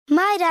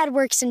My dad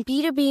works in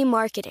B2B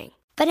marketing,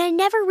 but I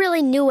never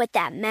really knew what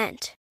that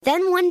meant.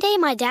 Then one day,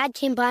 my dad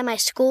came by my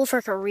school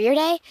for career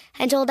day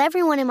and told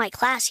everyone in my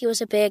class he was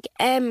a big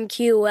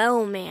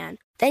MQL man.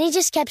 Then he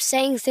just kept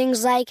saying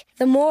things like,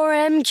 the more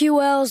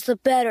MQLs, the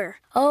better,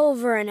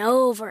 over and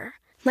over.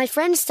 My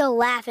friends still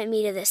laugh at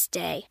me to this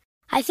day.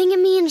 I think it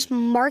means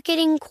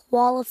marketing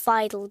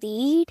qualified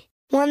lead.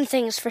 One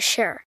thing's for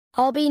sure,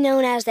 I'll be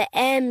known as the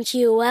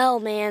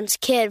MQL man's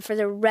kid for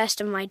the rest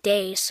of my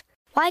days.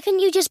 Why couldn't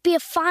you just be a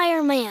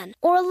fireman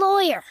or a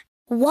lawyer?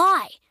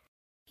 Why?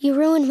 You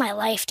ruined my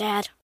life,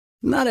 Dad.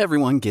 Not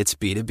everyone gets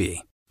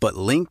B2B, but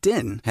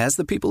LinkedIn has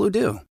the people who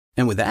do.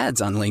 And with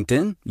ads on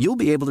LinkedIn, you'll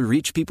be able to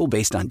reach people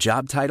based on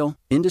job title,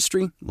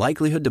 industry,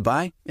 likelihood to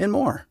buy, and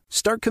more.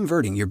 Start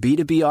converting your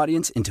B2B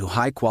audience into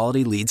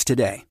high-quality leads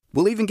today.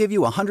 We'll even give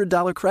you a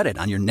 $100 credit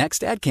on your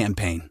next ad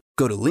campaign.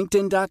 Go to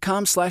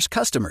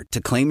linkedin.com/customer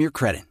to claim your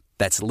credit.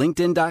 That's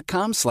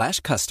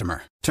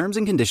linkedin.com/customer. Terms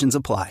and conditions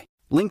apply.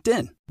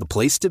 LinkedIn, the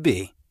place to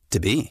be, to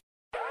be.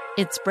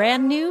 It's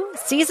brand new,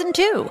 Season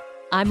 2.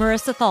 I'm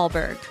Marissa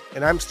Thalberg.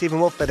 And I'm Stephen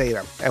Wolf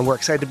Pereira, and we're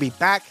excited to be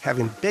back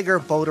having bigger,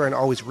 bolder, and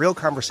always real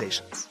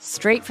conversations.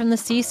 Straight from the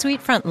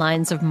C-suite front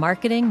lines of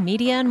marketing,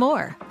 media, and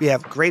more. We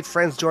have great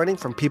friends joining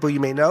from people you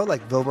may know,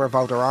 like Vilmer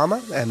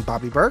Valderrama and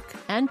Bobby Burke.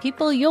 And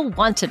people you'll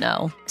want to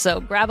know.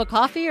 So grab a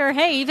coffee or,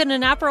 hey, even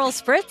an Aperol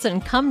Spritz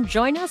and come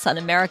join us on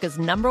America's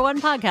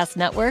 #1 podcast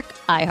network,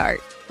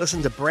 iHeart.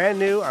 Listen to Brand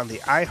New on the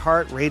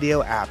iHeart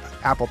Radio app,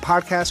 Apple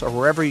Podcasts, or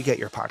wherever you get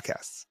your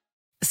podcasts.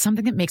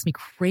 Something that makes me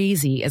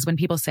crazy is when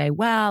people say,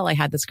 well, I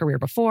had this career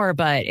before,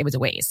 but it was a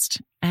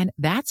waste. And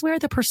that's where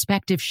the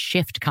perspective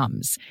shift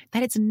comes,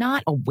 that it's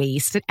not a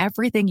waste, that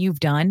everything you've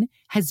done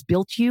has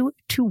built you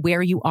to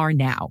where you are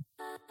now.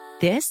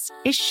 This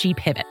is She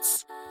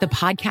Pivots, the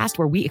podcast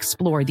where we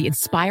explore the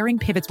inspiring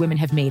pivots women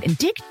have made and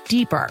dig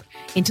deeper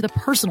into the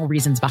personal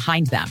reasons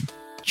behind them.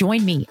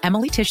 Join me,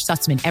 Emily Tish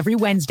Sussman, every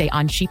Wednesday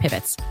on She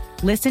Pivots.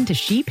 Listen to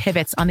She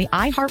Pivots on the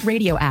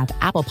iHeartRadio app,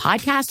 Apple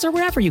Podcasts, or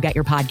wherever you get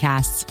your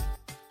podcasts.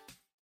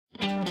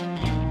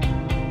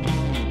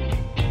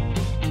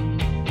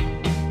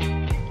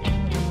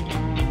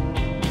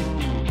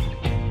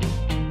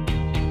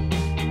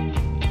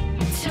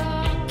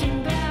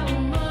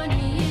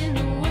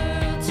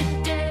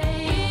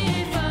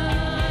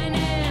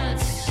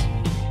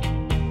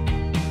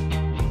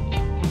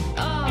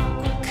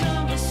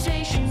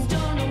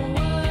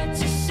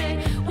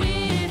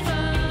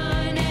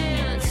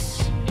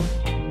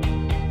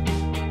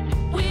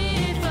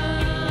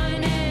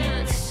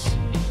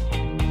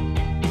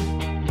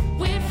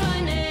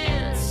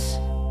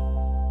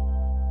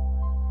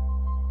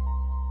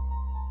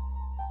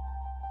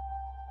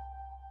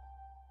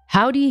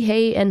 Howdy,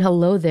 hey, and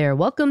hello there.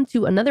 Welcome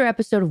to another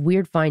episode of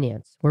Weird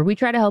Finance, where we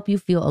try to help you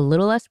feel a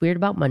little less weird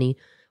about money,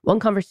 one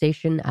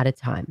conversation at a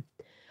time.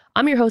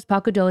 I'm your host,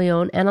 Paco De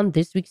Leon, and on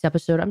this week's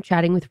episode, I'm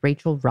chatting with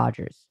Rachel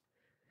Rodgers.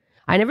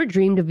 I never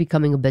dreamed of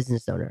becoming a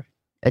business owner.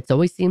 It's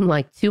always seemed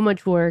like too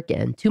much work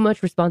and too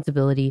much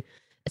responsibility,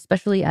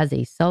 especially as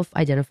a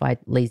self-identified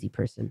lazy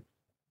person.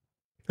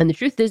 And the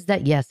truth is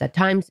that, yes, at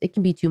times it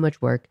can be too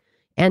much work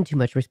and too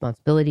much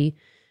responsibility,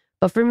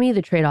 but for me,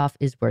 the trade-off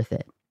is worth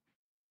it.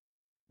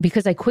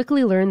 Because I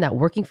quickly learned that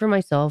working for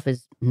myself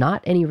is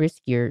not any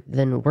riskier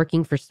than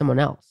working for someone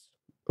else.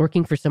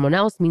 Working for someone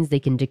else means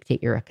they can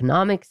dictate your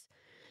economics.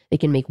 They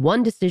can make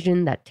one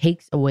decision that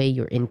takes away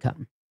your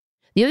income.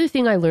 The other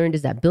thing I learned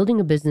is that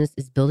building a business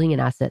is building an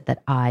asset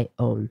that I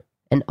own.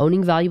 And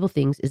owning valuable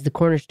things is the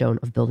cornerstone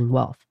of building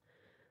wealth.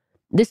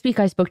 This week,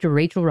 I spoke to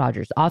Rachel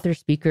Rodgers, author,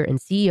 speaker, and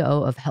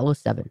CEO of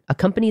Hello7, a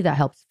company that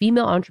helps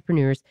female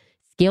entrepreneurs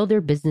scale their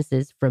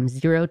businesses from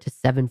 0 to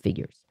 7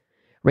 figures.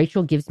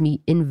 Rachel gives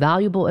me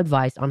invaluable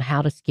advice on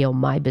how to scale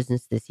my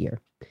business this year.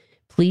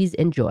 Please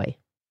enjoy.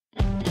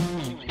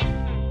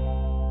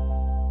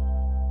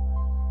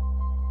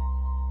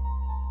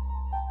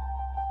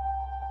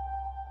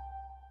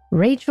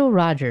 Rachel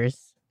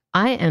Rodgers,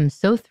 I am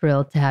so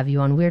thrilled to have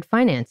you on Weird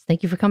Finance.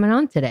 Thank you for coming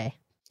on today.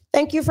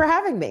 Thank you for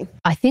having me.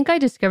 I think I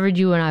discovered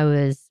you when I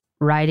was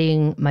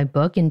writing my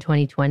book in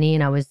 2020,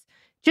 and I was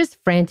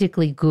just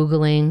frantically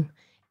Googling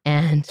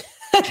and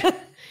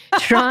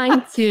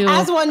trying to...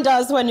 As one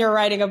does when you're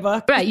writing a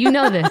book. Right, you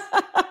know this.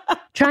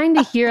 Trying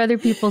to hear other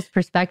people's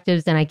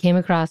perspectives, and I came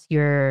across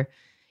your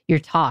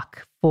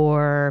talk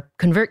for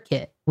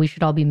ConvertKit. We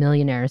should all be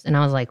millionaires. And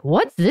I was like,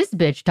 what's this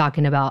bitch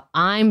talking about?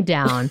 I'm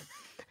down.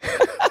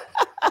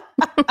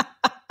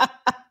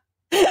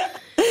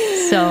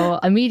 So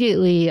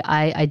immediately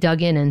I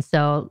dug in. And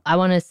so I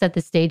want to set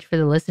the stage for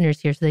the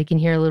listeners here so they can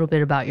hear a little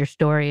bit about your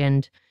story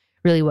and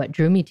really what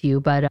drew me to you.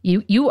 But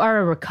you are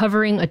a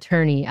recovering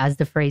attorney, as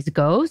the phrase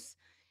goes.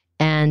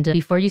 And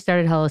before you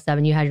started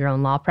Hello7, you had your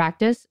own law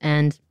practice.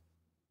 And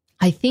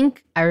I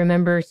think I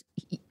remember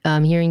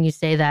hearing you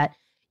say that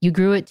you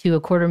grew it to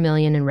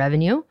 $250,000 in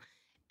revenue.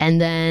 And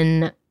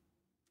then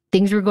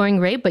things were going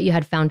great, but you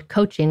had found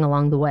coaching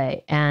along the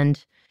way.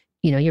 And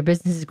you know, your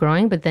business is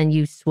growing, but then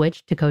you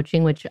switched to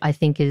coaching, which I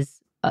think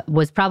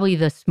was probably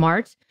the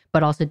smart,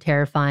 but also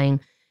terrifying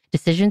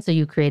decision. So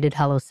you created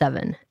Hello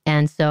 7.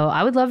 And so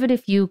I would love it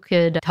if you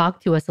could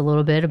talk to us a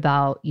little bit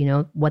about,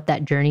 what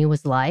that journey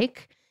was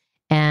like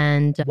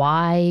and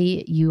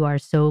why you are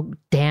so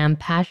damn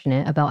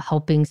passionate about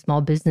helping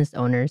small business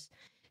owners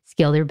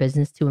scale their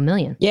business to $1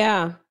 million.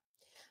 Yeah.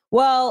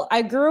 Well,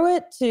 I grew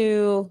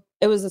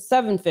it was a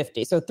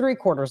 750, so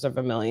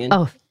 $750,000.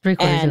 Oh,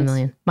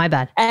 $750,000. My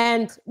bad.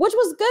 And which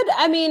was good.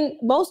 I mean,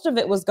 most of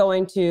it was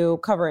going to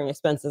covering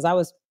expenses. I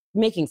was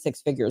making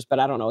six figures, but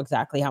I don't know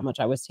exactly how much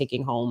I was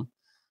taking home.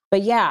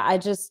 But yeah,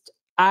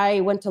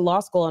 I went to law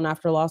school, and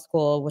after law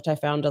school, which I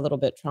found a little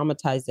bit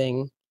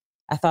traumatizing,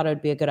 I thought it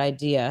would be a good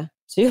idea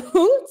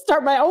to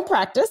start my own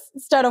practice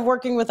instead of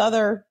working with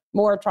other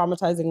more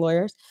traumatizing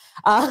lawyers.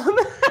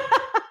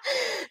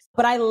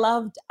 But I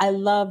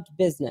loved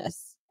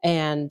business.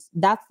 And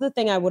that's the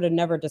thing I would have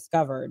never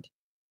discovered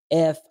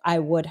if I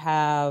would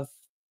have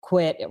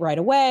quit right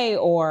away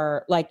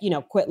or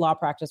quit law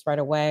practice right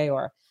away.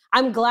 Or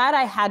I'm glad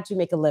I had to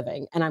make a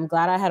living. And I'm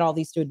glad I had all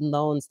these student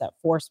loans that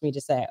forced me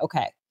to say,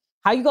 okay,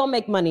 how you going to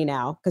make money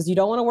now? Because you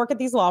don't want to work at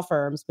these law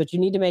firms, but you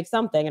need to make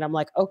something. And I'm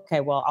like,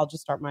 okay, well, I'll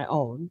just start my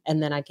own.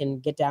 And then I can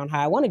get down how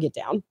I want to get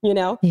down,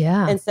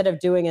 Yeah. Instead of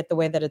doing it the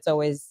way that it's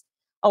always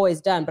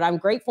done. But I'm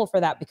grateful for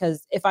that,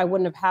 because if I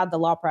wouldn't have had the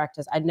law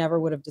practice, I never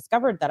would have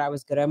discovered that I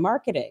was good at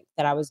marketing,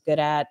 that I was good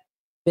at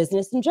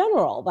business in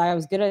general, that I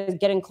was good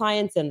at getting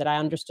clients in, that I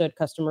understood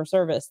customer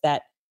service,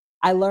 that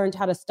I learned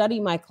how to study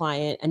my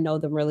client and know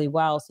them really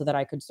well so that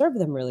I could serve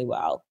them really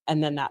well.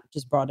 And then that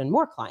just brought in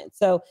more clients.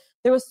 So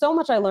there was so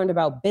much I learned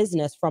about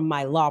business from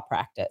my law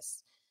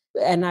practice.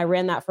 And I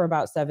ran that for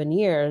about 7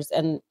 years.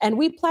 And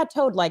we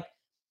plateaued,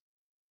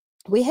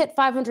 we hit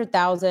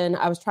 500,000.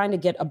 I was trying to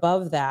get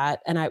above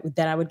that. And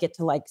then I would get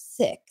to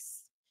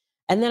 6.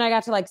 And then I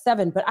got to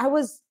 7, but I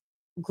was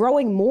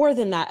growing more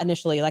than that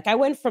initially. I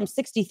went from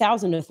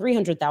 60,000 to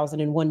 300,000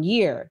 in 1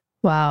 year.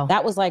 Wow.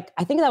 That was I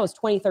think that was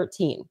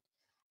 2013.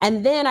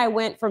 And then I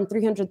went from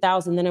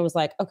 300,000, then it was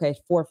okay,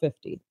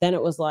 450. Then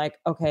it was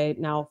okay,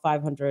 now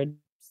 500.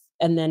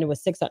 And then it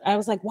was 600. I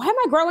was like, why am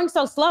I growing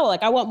so slow?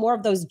 I want more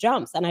of those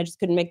jumps, and I just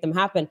couldn't make them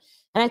happen.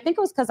 And I think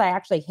it was because I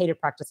actually hated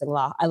practicing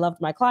law. I loved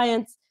my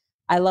clients.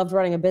 I loved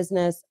running a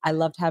business. I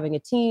loved having a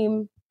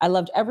team. I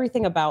loved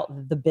everything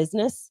about the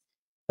business,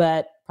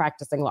 but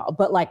practicing law,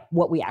 but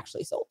what we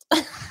actually sold.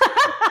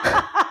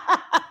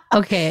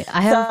 Okay,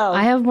 I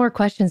have more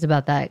questions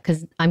about that,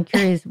 because I'm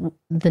curious,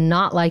 the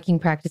not liking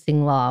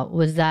practicing law,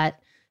 was that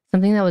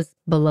something that was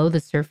below the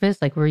surface?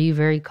 Were you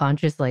very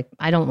conscious,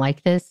 I don't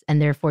like this, and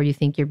therefore you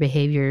think your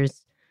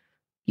behaviors,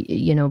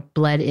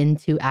 bled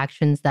into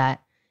actions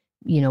that,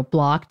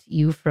 blocked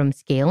you from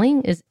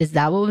scaling? Is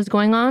that what was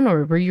going on,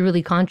 or were you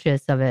really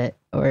conscious of it?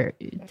 Or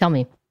tell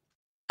me.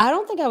 I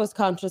don't think I was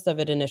conscious of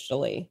it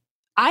initially.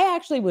 I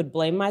actually would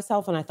blame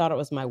myself, and I thought it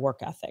was my work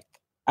ethic.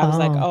 I was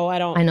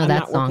I'm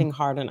not working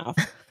hard enough.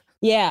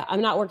 Yeah,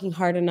 I'm not working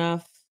hard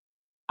enough.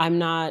 I'm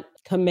not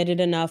committed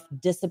enough,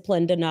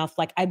 disciplined enough.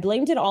 I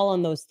blamed it all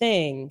on those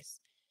things,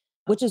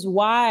 which is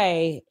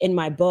why in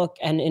my book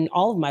and in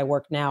all of my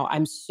work now,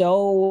 I'm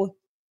so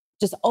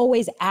just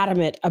always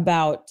adamant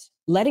about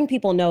letting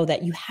people know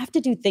that you have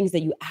to do things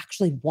that you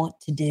actually want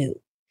to do.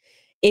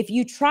 If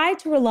you try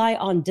to rely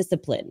on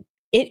discipline,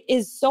 it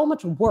is so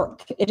much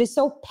work. It is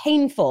so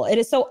painful. It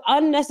is so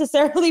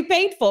unnecessarily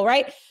painful,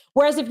 right?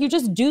 Whereas if you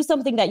just do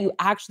something that you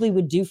actually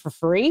would do for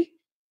free,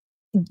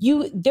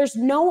 there's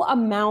no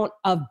amount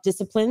of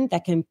discipline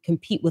that can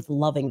compete with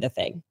loving the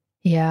thing.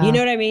 Yeah. You know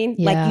what I mean?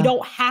 Yeah. You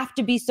don't have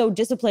to be so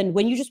disciplined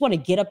when you just want to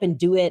get up and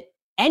do it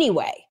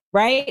anyway,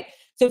 right?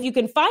 So if you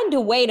can find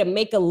a way to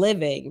make a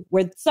living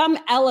where some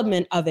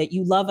element of it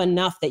you love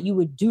enough that you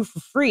would do for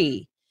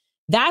free,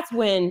 that's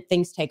when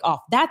things take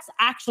off. That's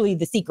actually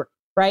the secret,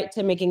 right?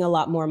 To making a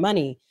lot more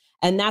money.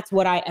 And that's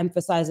what I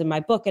emphasize in my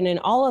book and in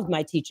all of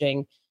my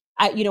teaching.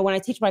 When I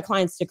teach my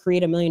clients to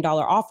create $1 million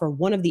offer,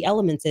 one of the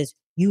elements is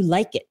you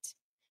like it.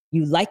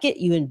 You like it,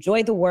 you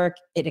enjoy the work,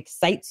 it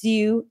excites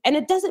you. And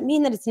it doesn't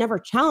mean that it's never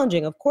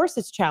challenging. Of course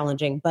it's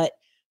challenging, but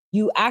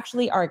you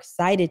actually are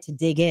excited to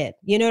dig in.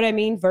 You know what I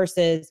mean?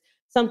 Versus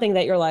something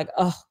that you're like,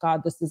 oh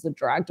God, this is a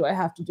drag. Do I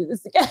have to do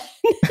this again?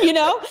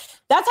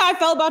 That's how I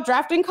felt about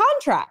drafting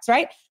contracts,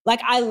 right?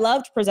 I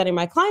loved presenting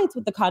my clients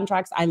with the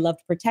contracts. I loved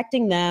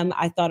protecting them.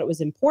 I thought it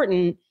was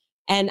important.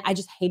 And I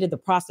just hated the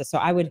process. So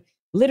I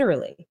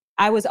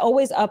was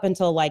always up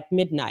until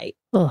midnight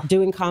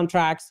doing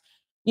contracts,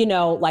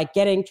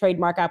 getting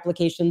trademark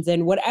applications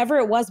in, whatever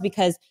it was,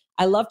 because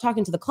I loved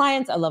talking to the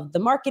clients. I loved the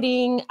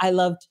marketing. I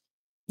loved,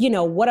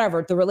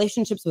 whatever, the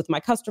relationships with my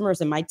customers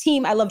and my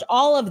team. I loved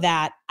all of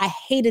that. I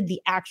hated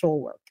the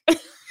actual work.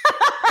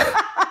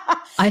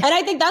 And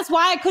I think that's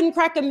why I couldn't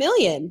crack $1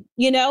 million,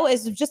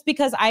 is just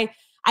because I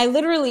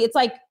literally, it's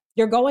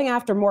you're going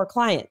after more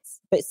clients,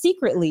 but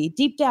secretly,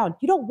 deep down,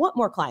 you don't want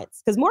more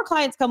clients because more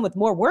clients come with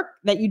more work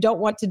that you don't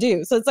want to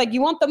do. So it's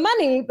you want the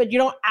money, but you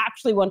don't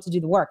actually want to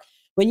do the work.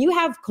 When you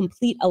have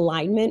complete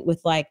alignment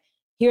with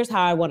here's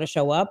how I want to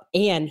show up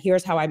and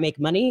here's how I make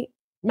money,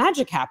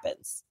 magic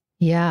happens.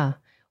 Yeah.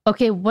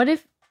 Okay. Do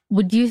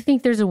you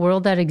think there's a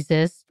world that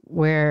exists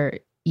where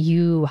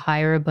you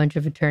hire a bunch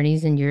of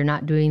attorneys and you're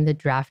not doing the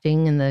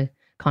drafting and the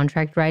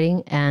contract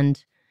writing.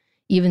 And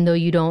even though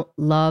you don't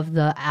love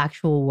the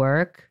actual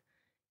work,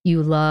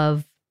 you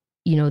love,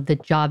 the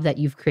job that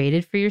you've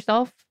created for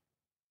yourself.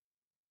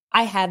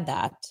 I had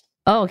that.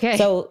 Oh, okay.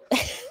 So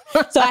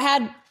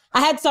I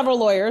had several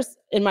lawyers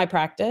in my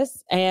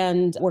practice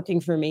and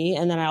working for me.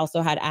 And then I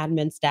also had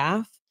admin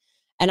staff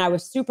and I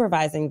was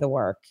supervising the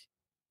work,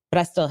 but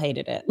I still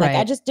hated it. Like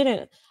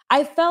Right.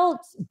 I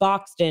felt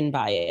boxed in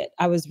by it.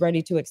 I was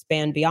ready to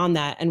expand beyond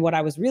that. And what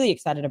I was really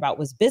excited about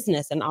was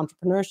business and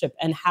entrepreneurship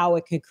and how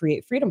it could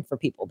create freedom for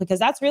people, because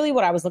that's really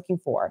what I was looking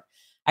for.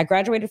 I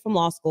graduated from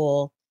law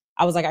school.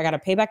 I was like, I got to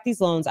pay back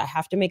these loans. I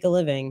have to make a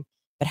living,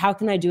 but how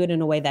can I do it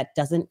in a way that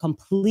doesn't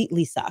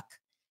completely suck?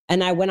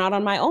 And I went out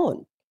on my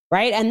own.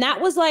 Right. And that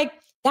was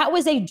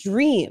a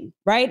dream.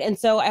 Right. And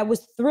so I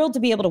was thrilled to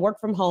be able to work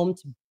from home,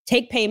 to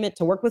take payment,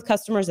 to work with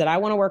customers that I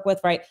want to work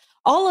with. Right.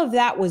 All of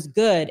that was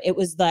good. It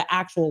was the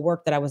actual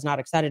work that I was not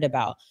excited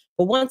about.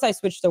 But once I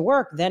switched to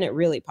work, then it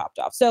really popped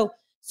off. So,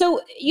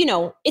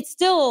 it's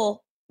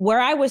still where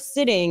I was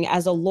sitting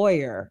as a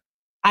lawyer.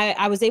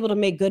 I was able to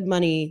make good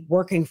money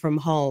working from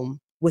home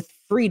with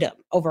freedom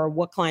over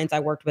what clients I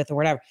worked with or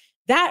whatever.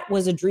 That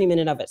was a dream in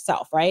and of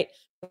itself. Right.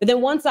 But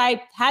then once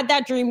I had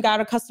that dream, got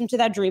accustomed to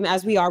that dream,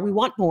 as we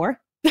want more,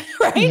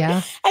 right?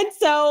 Yeah. And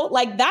so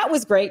that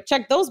was great.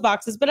 Check those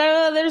boxes. But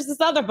there's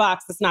this other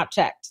box that's not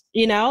checked.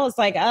 It's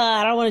like,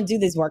 I don't want to do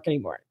this work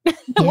anymore.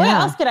 What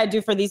else can I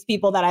do for these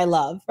people that I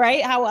love,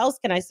 right? How else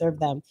can I serve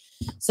them?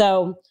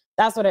 So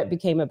that's what it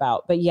became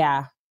about. But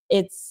yeah,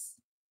 it's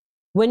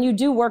when you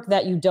do work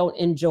that you don't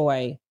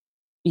enjoy,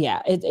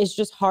 it's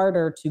just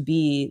harder to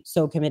be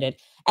so committed.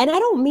 And I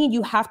don't mean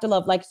you have to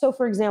love, so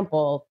for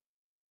example,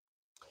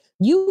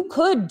 you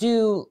could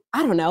do,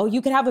 I don't know,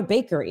 you could have a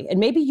bakery and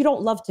maybe you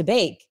don't love to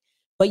bake,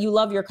 but you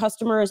love your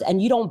customers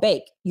and you don't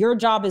bake. Your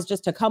job is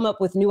just to come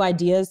up with new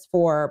ideas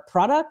for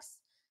products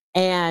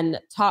and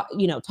talk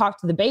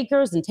to the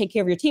bakers and take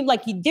care of your team.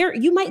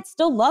 You might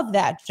still love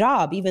that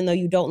job, even though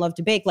you don't love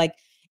to bake.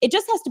 It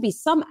just has to be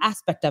some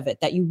aspect of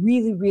it that you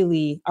really,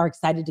 really are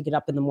excited to get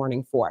up in the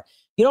morning for.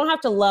 You don't have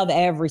to love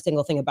every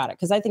single thing about it,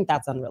 because I think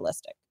that's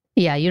unrealistic.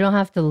 Yeah. You don't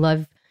have to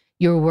love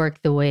your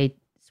work the way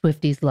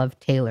Swifties love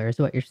Taylor, is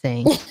what you're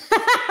saying.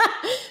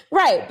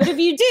 Right. But if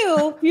you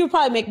do, you'll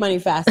probably make money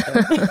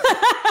faster.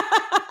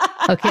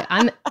 Okay.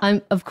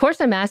 Of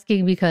course I'm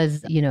asking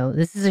because,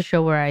 this is a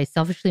show where I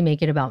selfishly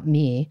make it about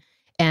me.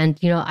 And,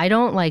 I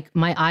don't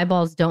my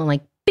eyeballs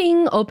don't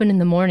bing open in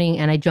the morning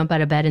and I jump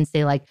out of bed and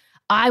say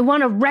I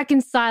want to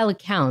reconcile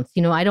accounts.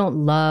 I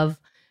don't love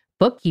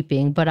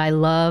bookkeeping, but I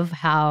love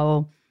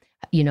how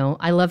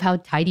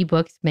Tidy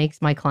Books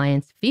makes my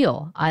clients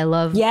feel. I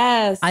love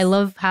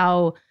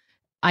how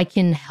I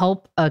can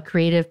help a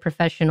creative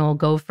professional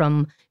go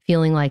from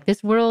feeling like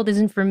this world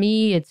isn't for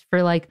me. It's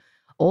for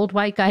old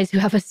white guys who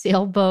have a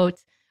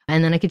sailboat.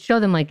 And then I could show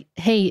them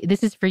hey,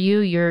 this is for you.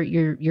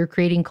 You're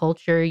creating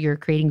culture. You're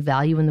creating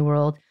value in the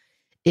world.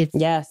 It's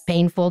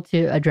painful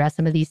to address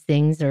some of these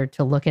things or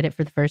to look at it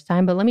for the first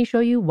time, but let me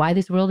show you why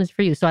this world is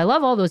for you. So I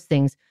love all those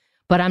things,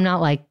 but I'm not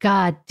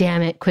God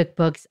damn it,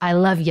 QuickBooks, I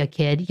love you,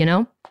 kid,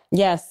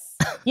 Yes.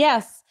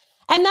 Yes.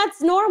 And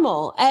that's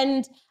normal.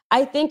 And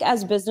I think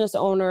as business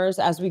owners,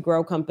 as we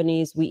grow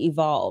companies, we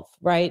evolve,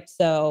 right?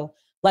 So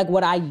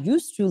what I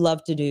used to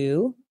love to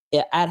do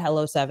at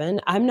Hello7,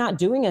 I'm not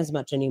doing as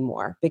much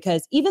anymore,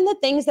 because even the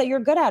things that you're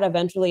good at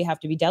eventually have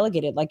to be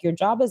delegated. Your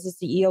job as a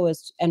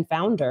CEO and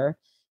founder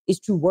is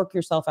to work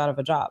yourself out of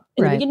a job.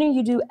 In the beginning,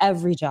 you do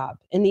every job.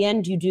 In the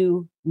end, you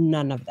do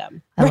none of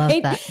them. I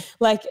love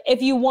that.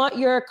 If you want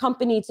your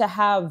company to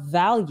have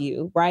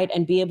value, right,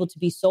 and be able to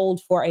be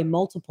sold for a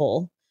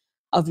multiple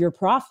of your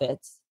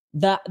profits,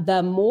 the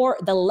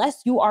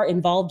less you are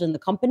involved in the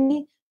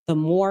company, the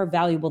more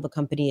valuable the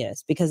company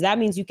is, because that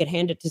means you could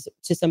hand it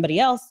to somebody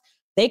else.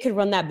 They could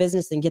run that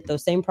business and get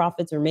those same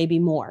profits or maybe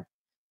more,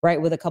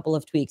 right, with a couple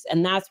of tweaks.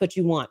 And that's what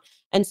you want.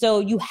 And so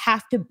you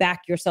have to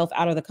back yourself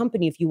out of the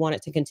company if you want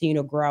it to continue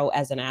to grow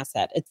as an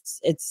asset.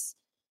 It's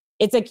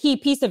a key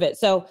piece of it.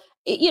 So,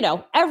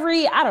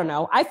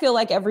 I feel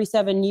like every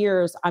 7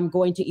 years I'm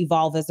going to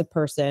evolve as a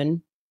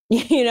person,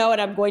 and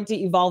I'm going to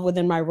evolve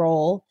within my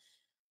role.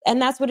 And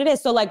that's what it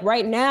is. So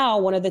right now,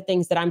 one of the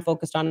things that I'm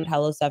focused on at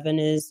Hello7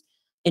 is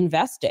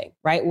investing,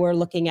 right? We're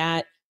looking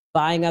at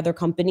buying other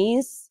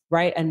companies,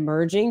 right? And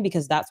merging,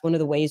 because that's one of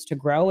the ways to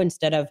grow.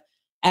 Instead of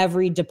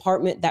every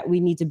department that we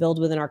need to build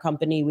within our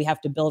company, we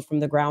have to build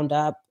from the ground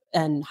up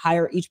and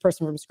hire each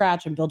person from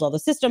scratch and build all the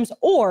systems.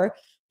 Or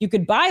you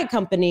could buy a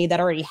company that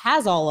already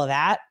has all of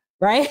that,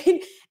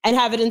 right? And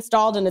have it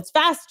installed and it's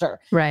faster.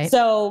 Right.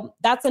 So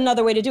that's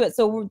another way to do it.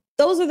 So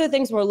those are the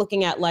things we're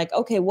looking at,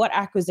 okay, what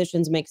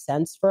acquisitions make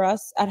sense for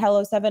us at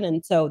Hello7?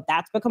 And so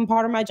that's become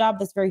part of my job.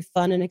 That's very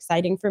fun and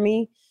exciting for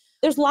me.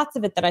 There's lots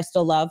of it that I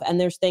still love. And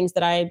there's things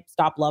that I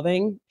stop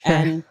loving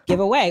and give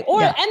away.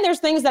 And there's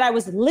things that I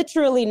was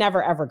literally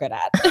never, ever good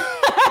at.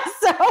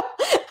 So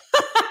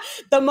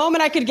the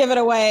moment I could give it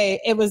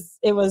away, it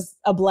was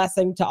a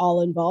blessing to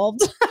all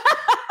involved.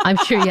 I'm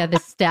sure, yeah, the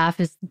staff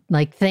is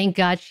like, thank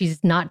God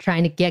she's not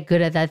trying to get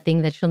good at that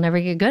thing that she'll never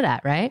get good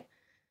at, right?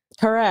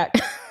 Correct.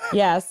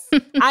 Yes.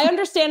 I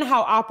understand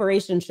how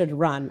operations should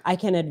run. I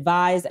can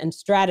advise and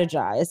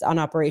strategize on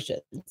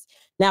operations.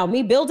 Now,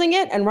 me building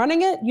it and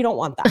running it, you don't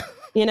want that,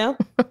 you know?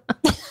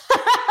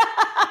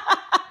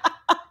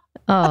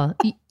 Oh,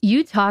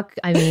 you talk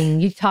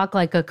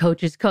like a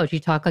coach's coach. You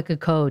talk like a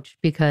coach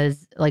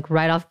because like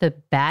right off the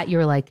bat,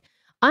 you're like,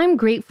 I'm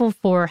grateful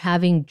for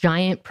having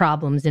giant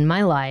problems in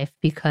my life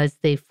because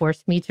they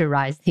forced me to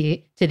rise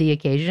to the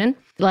occasion.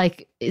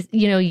 Like,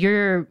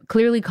 you're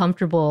clearly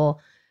comfortable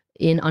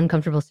in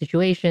uncomfortable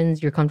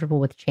situations. You're comfortable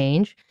with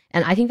change.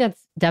 And I think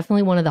that's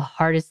definitely one of the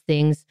hardest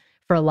things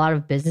for a lot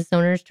of business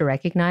owners to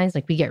recognize.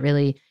 Like we get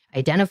really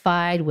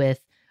identified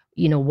with,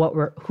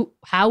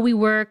 how we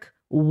work,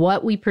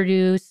 what we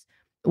produce,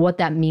 what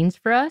that means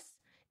for us,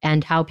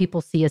 and how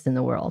people see us in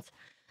the world.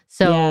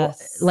 So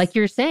yes. Like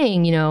you're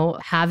saying,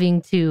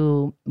 having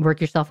to work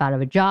yourself out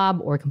of a job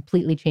or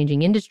completely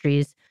changing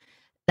industries,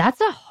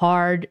 that's a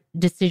hard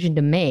decision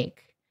to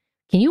make.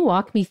 Can you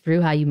walk me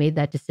through how you made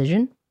that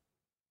decision?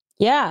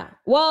 Yeah.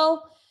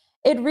 Well,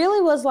 it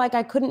really was like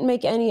I couldn't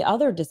make any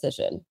other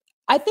decision.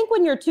 I think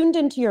when you're tuned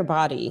into your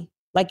body,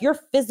 like your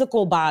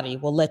physical body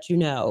will let you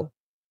know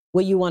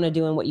what you want to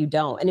do and what you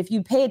don't. And if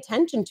you pay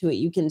attention to it,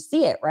 you can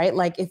see it, right?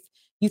 Like if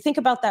you think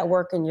about that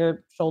work and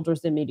your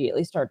shoulders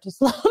immediately start to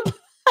slump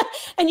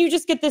and you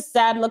just get this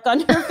sad look on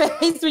your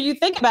face when you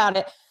think about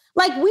it.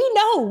 Like we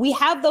know we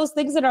have those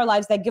things in our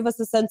lives that give us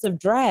a sense of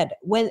dread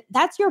when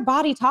that's your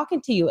body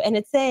talking to you and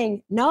it's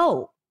saying,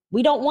 no,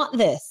 we don't want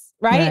this,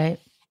 right?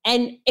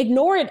 And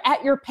ignore it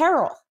at your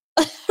peril,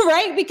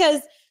 right?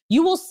 Because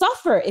you will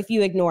suffer if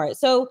you ignore it.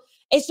 So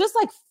it's just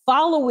like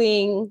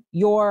following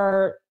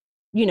your,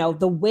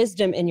 the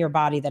wisdom in your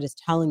body that is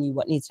telling you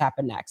what needs to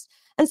happen next.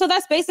 And so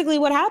that's basically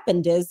what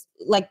happened is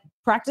like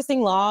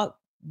practicing law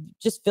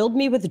just filled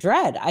me with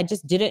dread. I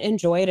just didn't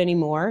enjoy it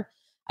anymore.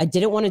 I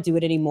didn't want to do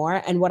it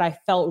anymore. And what I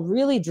felt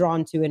really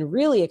drawn to and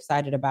really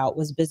excited about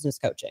was business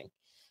coaching.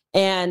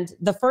 And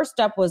the first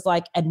step was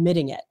like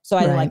admitting it. So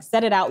I like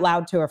said it out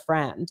loud to a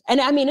friend. And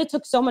I mean, it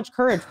took so much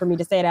courage for me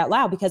to say it out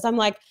loud because I'm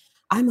like,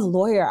 I'm a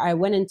lawyer. I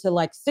went into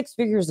like 6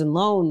 figures in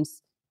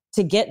loans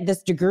to get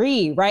this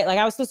degree, right? Like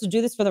I was supposed to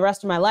do this for the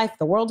rest of my life.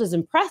 The world is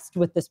impressed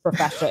with this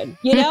profession,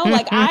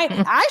 like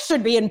I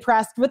should be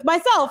impressed with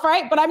myself,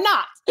 right? But I'm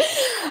not.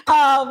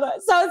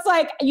 So it's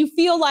like, you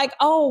feel like,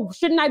 oh,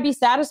 shouldn't I be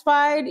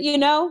satisfied,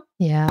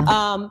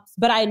 Yeah.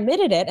 But I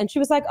admitted it and she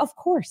was like, of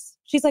course.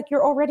 She's like,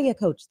 you're already a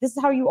coach. This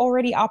is how you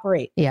already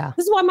operate. Yeah.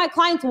 This is why my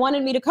clients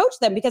wanted me to coach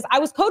them because I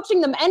was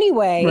coaching them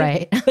anyway,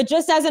 right. But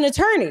just as an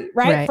attorney,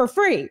 right? For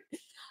free.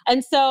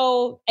 And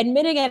so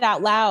admitting it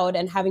out loud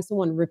and having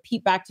someone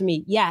repeat back to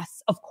me,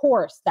 yes, of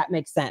course, that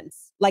makes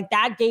sense. Like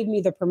that gave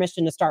me the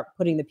permission to start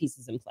putting the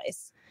pieces in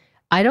place.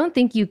 I don't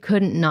think you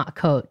couldn't not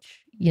coach,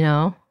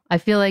 I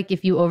feel like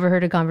if you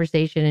overheard a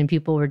conversation and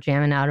people were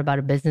jamming out about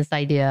a business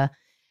idea,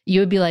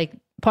 you would be like,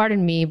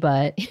 pardon me,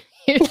 but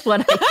here's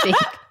what I think.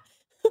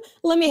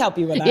 Let me help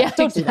you with that. Yeah,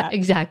 Don't do that.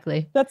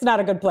 Exactly. That's not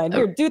a good plan.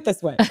 Here, do it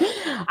this way.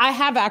 I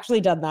have actually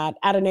done that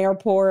at an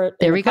airport,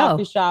 in a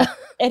coffee shop.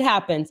 It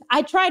happens.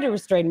 I try to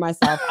restrain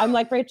myself. I'm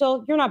like,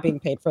 Rachel, you're not being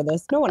paid for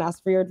this. No one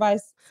asked for your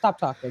advice. Stop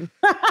talking.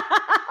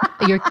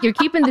 You're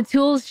keeping the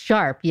tools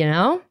sharp,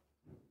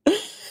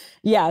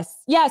 Yes.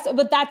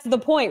 But that's the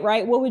point,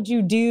 right? What would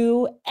you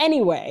do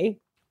anyway?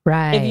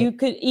 Right. If you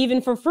could,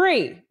 even for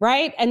free,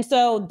 right? And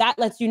so that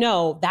lets you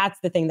know that's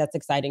the thing that's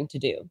exciting to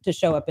do, to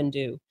show up and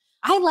do.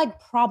 I like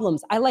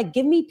problems. I like,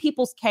 give me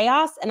people's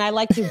chaos and I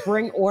like to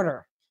bring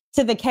order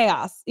to the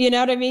chaos. You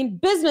know what I mean?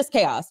 Business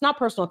chaos, not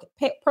personal.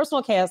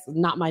 Personal chaos is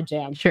not my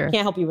jam. Sure.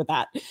 Can't help you with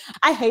that.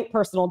 I hate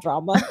personal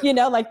drama,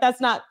 like that's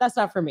not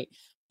for me.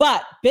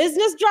 But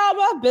business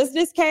drama,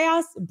 business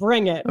chaos,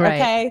 bring it. Right.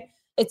 Okay.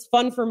 It's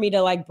fun for me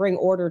to like bring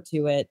order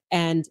to it.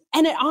 And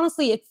it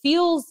honestly, it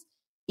feels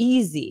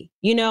easy,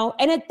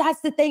 and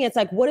that's the thing. It's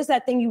like, what is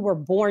that thing you were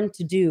born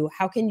to do?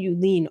 How can you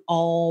lean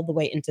all the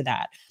way into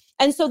that?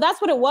 And so that's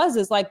what it was,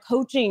 is like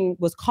coaching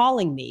was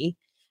calling me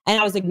and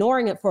I was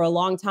ignoring it for a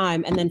long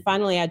time. And then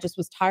finally, I just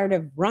was tired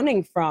of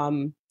running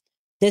from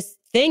this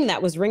thing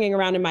that was ringing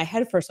around in my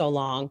head for so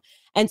long.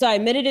 And so I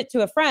admitted it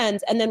to a friend.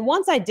 And then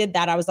once I did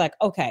that, I was like,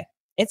 okay,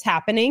 it's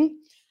happening.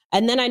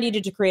 And then I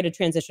needed to create a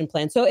transition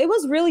plan. So it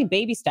was really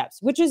baby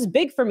steps, which is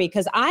big for me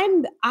because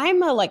I'm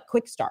a like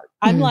quick start.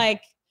 I'm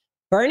like,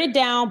 burn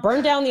down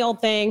the old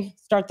thing,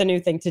 start the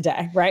new thing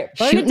today, right?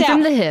 Burn Shooting it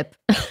down from the hip.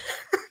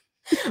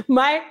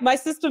 My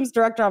systems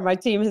director on my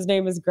team, his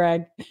name is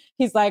Greg.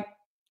 He's like,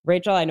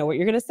 Rachel, I know what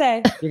you're going to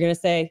say. You're going to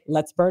say,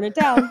 let's burn it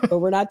down, but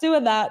we're not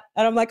doing that.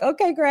 And I'm like,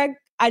 okay, Greg,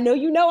 I know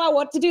I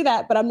want to do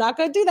that, but I'm not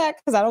going to do that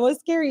because I don't want to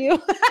scare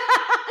you.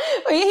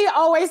 He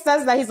always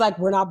says that. He's like,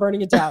 we're not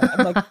burning it down.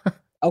 I'm like,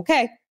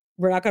 okay,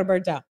 we're not going to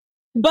burn it down.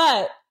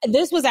 But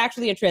this was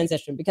actually a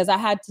transition because I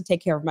had to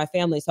take care of my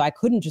family. So I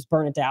couldn't just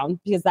burn it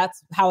down because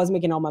that's how I was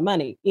making all my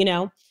money,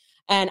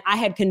 And I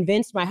had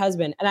convinced my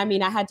husband, and I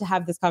mean, I had to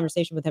have this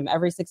conversation with him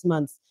every 6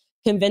 months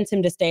convince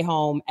him to stay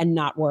home and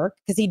not work.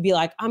 Because he'd be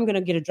like, I'm going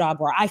to get a job,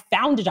 or I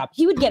found a job.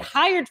 He would get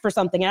hired for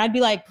something. And I'd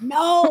be like,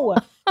 no,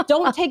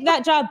 don't take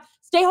that job.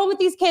 Stay home with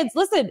these kids.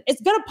 Listen,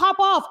 it's going to pop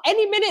off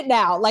any minute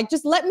now. Like,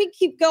 just let me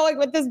keep going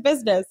with this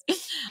business.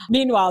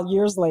 Meanwhile,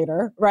 years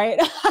later, right?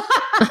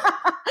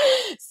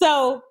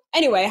 So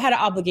anyway, I had an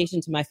obligation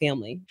to my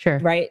family, sure,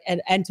 right?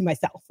 And to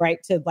myself,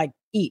 right? To like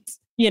eat,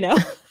 you know?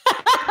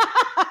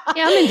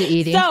 Yeah, I'm into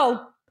eating.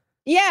 So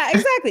yeah,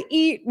 exactly.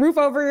 Eat, roof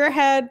over your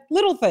head,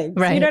 little things.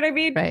 Right. You know what I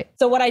mean? Right.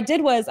 So what I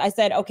did was I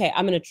said, okay,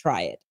 I'm going to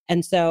try it.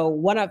 And so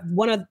one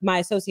of my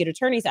associate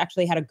attorneys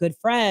actually had a good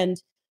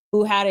friend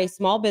who had a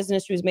small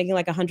business. She was making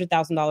like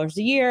 $100,000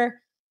 a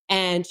year.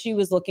 And she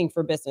was looking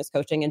for business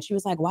coaching. And she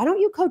was like, why don't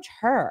you coach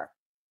her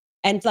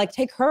and like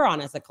take her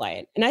on as a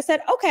client? And I said,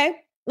 okay,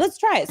 let's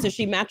try it. So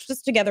she matched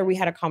us together. We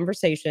had a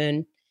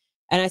conversation.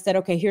 And I said,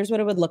 okay, here's what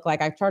it would look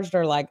like. I charged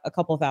her like a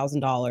couple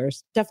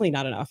 $1,000s. Definitely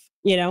not enough,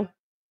 you know,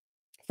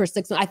 for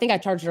 6 months. I think I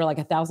charged her like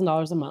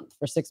 $1,000 a month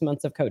for 6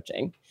 months of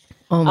coaching.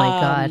 Oh my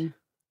God.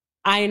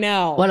 I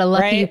know. What a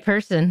lucky right?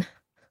 person.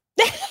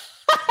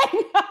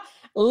 I know.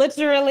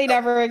 Literally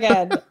never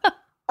again.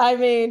 I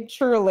mean,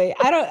 truly.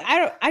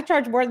 I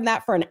charge more than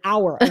that for an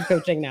hour of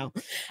coaching now.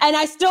 And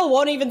I still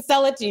won't even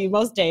sell it to you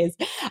most days.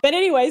 But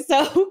anyway,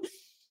 so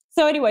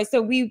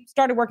we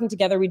started working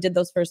together. We did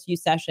those first few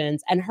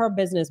sessions and her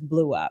business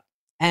blew up.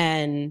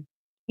 And,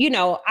 you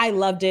know, I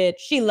loved it.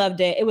 She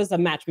loved it. It was a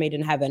match made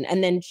in heaven.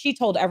 And then she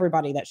told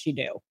everybody that she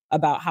knew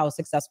about how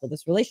successful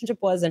this relationship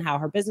was and how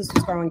her business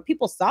was growing.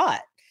 People saw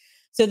it.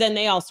 So then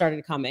they all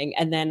started coming.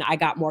 And then I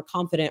got more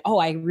confident. Oh,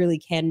 I really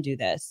can do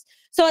this.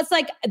 So it's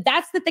like,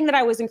 that's the thing that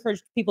I always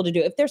encourage people to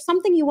do. If there's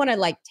something you want to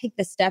like take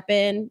the step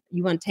in,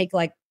 you want to take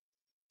like,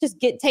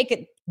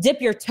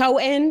 dip your toe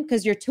in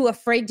because you're too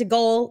afraid to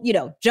go, you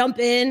know, jump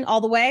in all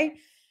the way,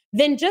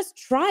 then just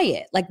try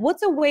it. Like,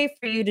 what's a way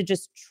for you to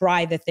just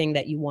try the thing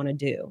that you want to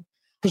do?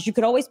 Because you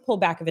could always pull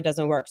back if it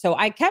doesn't work. So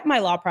I kept my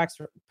law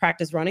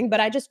practice running, but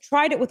I just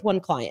tried it with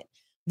one client.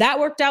 That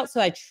worked out. So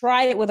I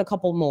tried it with a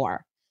couple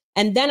more.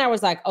 And then I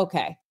was like,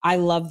 okay, I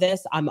love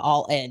this. I'm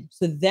all in.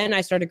 So then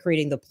I started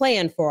creating the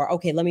plan for,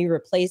 okay, let me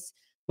replace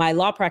my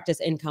law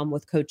practice income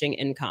with coaching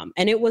income.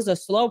 And it was a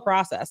slow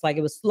process. Like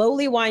it was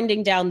slowly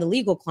winding down the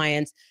legal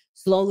clients,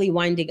 slowly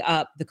winding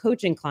up the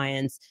coaching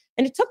clients.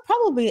 And it took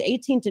probably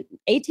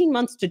 18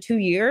 months to 2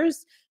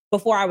 years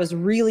before I was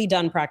really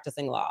done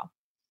practicing law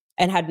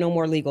and had no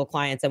more legal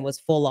clients and was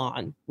full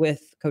on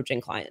with coaching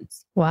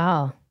clients.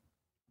 Wow.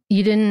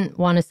 You didn't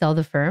want to sell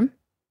the firm?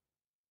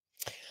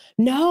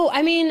 No,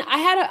 I mean,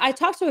 I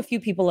talked to a few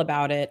people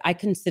about it. I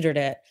considered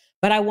it,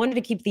 but I wanted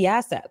to keep the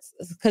assets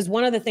because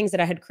one of the things that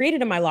I had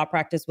created in my law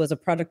practice was a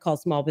product called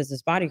Small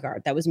Business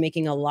Bodyguard that was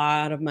making a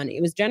lot of money.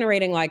 It was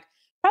generating like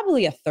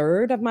probably a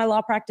third of my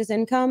law practice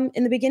income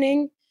in the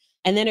beginning.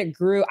 And then it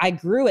grew. I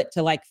grew it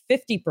to like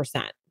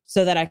 50%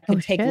 so that I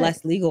could take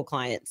less legal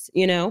clients,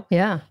 you know?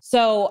 Yeah.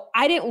 So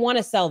I didn't want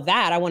to sell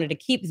that. I wanted to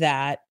keep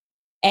that.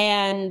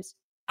 And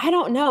I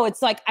don't know.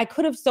 It's like I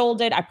could have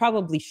sold it. I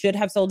probably should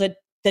have sold it.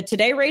 That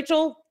today,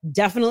 Rachel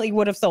definitely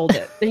would have sold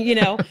it, you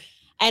know?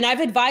 And I've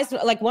advised,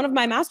 like one of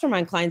my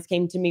mastermind clients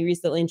came to me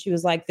recently and she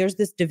was like, there's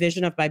this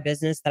division of my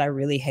business that I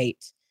really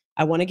hate.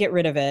 I want to get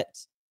rid of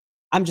it.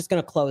 I'm just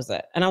going to close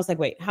it. And I was like,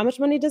 wait, how much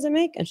money does it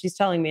make? And she's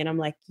telling me, and I'm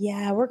like,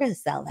 yeah, we're going to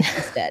sell that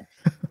instead.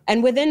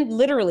 And within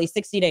literally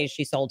 60 days,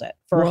 she sold it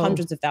for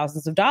hundreds of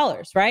thousands of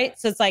dollars, right?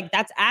 So it's like,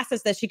 that's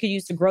assets that she could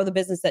use to grow the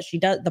business that she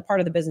does, the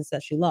part of the business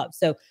that she loves.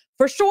 So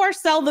for sure,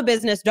 sell the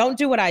business. Don't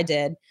do what I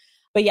did.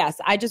 But yes,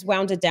 I just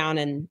wound it down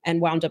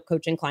and wound up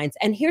coaching clients.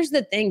 And here's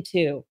the thing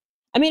too.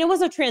 I mean, it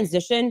was a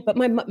transition, but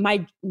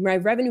my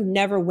revenue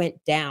never went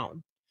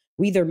down.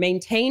 We either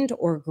maintained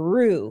or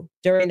grew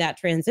during that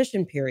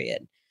transition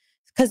period.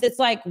 Because it's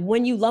like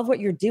when you love what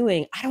you're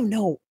doing, I don't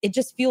know, it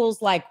just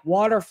feels like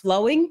water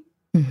flowing,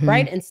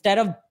 right? Instead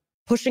of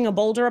pushing a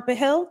boulder up a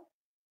hill.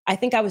 I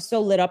think I was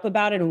so lit up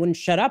about it and wouldn't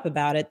shut up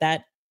about it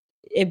that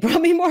it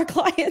brought me more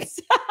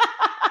clients.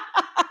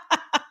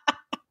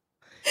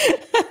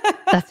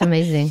 That's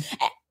amazing.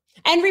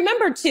 And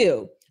remember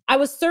too, I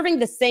was serving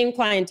the same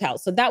clientele.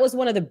 So that was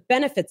one of the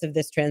benefits of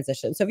this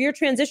transition. So if you're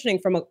transitioning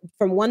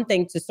from one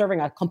thing to serving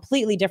a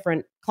completely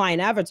different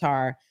client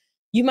avatar,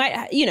 you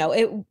might, you know,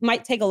 it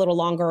might take a little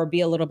longer or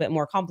be a little bit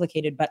more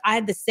complicated, but I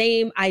had the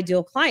same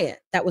ideal client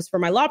that was for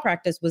my law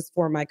practice was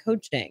for my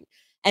coaching.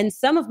 And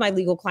some of my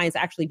legal clients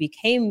actually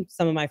became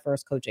some of my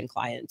first coaching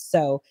clients.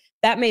 So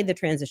that made the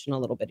transition a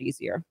little bit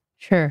easier.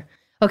 Sure.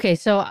 Okay,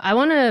 so I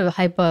want to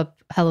hype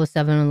up Hello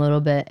 7 a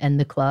little bit and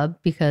the club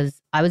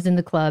because I was in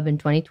the club in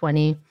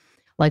 2020.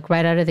 Like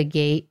right out of the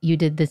gate, you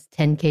did this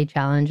 10K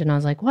challenge, and I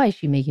was like, "Why is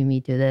she making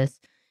me do this?"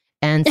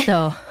 And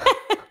so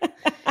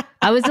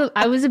I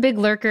was a big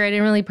lurker. I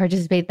didn't really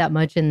participate that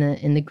much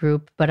in the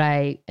group, but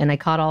I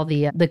caught all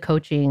the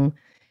coaching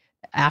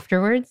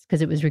afterwards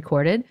because it was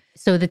recorded.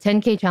 So the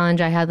 10K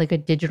challenge, I had like a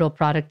digital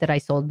product that I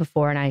sold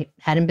before, and I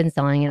hadn't been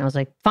selling it. I was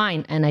like,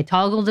 "Fine," and I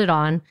toggled it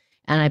on.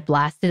 And I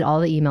blasted all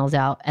the emails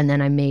out, and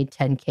then I made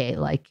 10K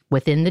like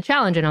within the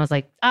challenge. And I was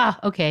like,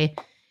 okay,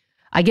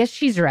 I guess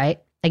she's right.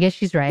 I guess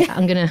she's right.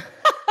 I'm gonna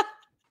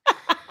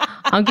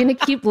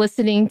keep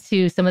listening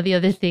to some of the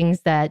other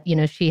things that,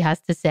 she has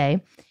to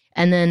say.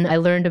 And then I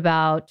learned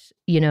about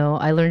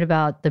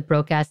the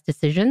broke-ass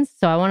decisions.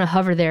 So I want to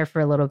hover there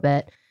for a little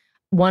bit.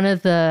 One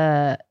of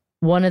the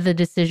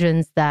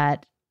decisions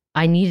that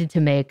I needed to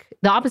make,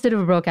 the opposite of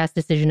a broke-ass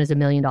decision is $1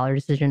 million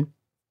decision.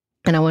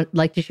 And I would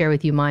like to share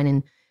with you mine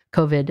in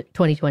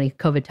 2020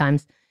 COVID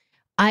times.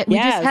 We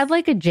just had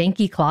like a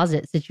janky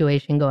closet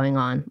situation going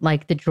on.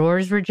 Like the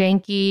drawers were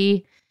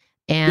janky.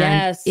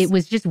 And it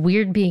was just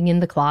weird being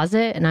in the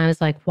closet. And I was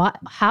like, what?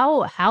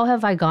 How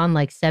have I gone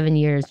like 7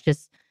 years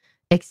just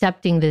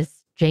accepting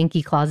this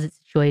janky closet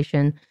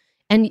situation?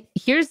 And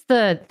here's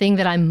the thing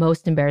that I'm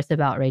most embarrassed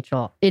about,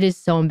 Rachel. It is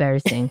so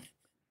embarrassing.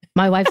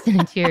 My wife's an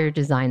interior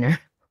designer.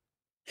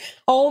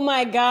 Oh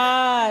my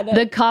God.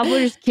 The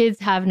cobbler's kids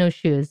have no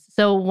shoes.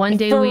 So one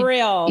day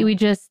we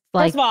just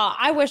like... First of all,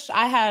 I wish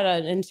I had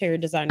an interior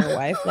designer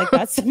wife. Like,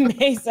 that's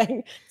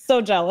amazing.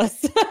 So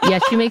jealous. Yeah,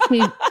 she makes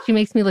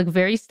me look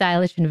very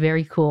stylish and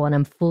very cool, and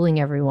I'm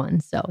fooling everyone.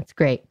 So it's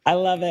great. I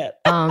love it.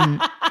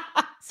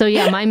 So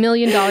yeah, my $1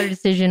 million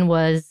decision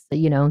was,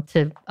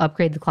 to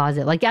upgrade the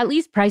closet. Like, at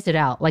least price it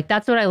out. Like,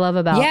 that's what I love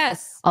about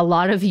a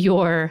lot of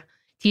your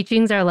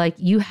teachings are like,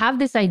 you have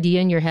this idea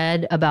in your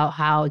head about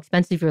how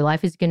expensive your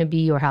life is going to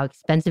be, or how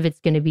expensive it's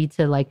going to be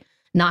to like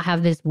not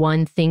have this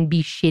one thing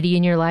be shitty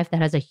in your life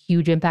that has a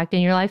huge impact in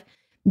your life.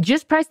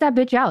 Just price that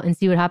bitch out and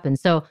see what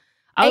happens. So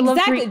I would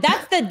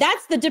exactly.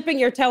 That's the dipping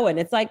your toe in.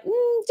 It's like,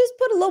 just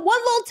put one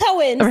little toe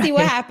in and see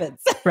what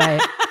happens.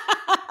 Right.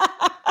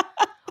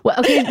 Well,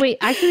 okay, wait.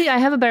 Actually, I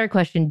have a better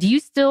question. Do you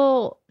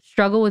still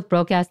struggle with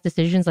broke-ass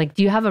decisions? Like,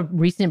 do you have a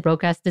recent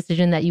broke-ass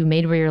decision that you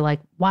made where you're like,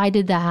 why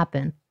did that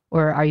happen?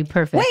 Or are you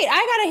perfect? Wait,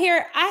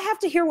 I have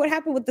to hear what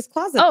happened with this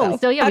closet.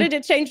 So yeah. How did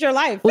it change your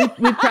life? We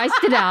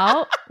priced it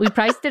out.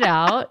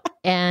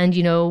 And,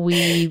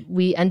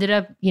 we ended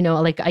up,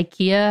 like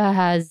IKEA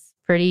has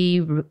pretty,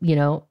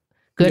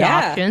 good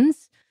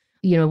options.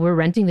 We're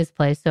renting this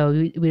place, so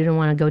we didn't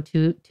want to go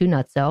too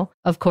nutso.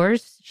 Of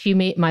course,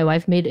 my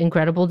wife made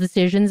incredible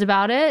decisions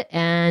about it.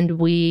 And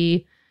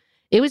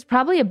it was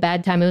probably a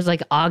bad time. It was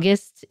like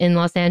August in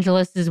Los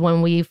Angeles is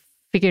when we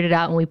figured it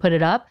out and we put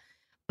it up.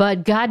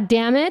 But God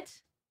damn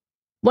it,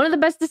 one of the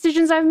best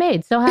decisions I've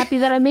made. So happy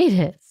that I made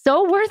it.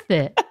 So worth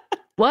it.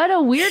 What a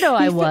weirdo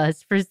I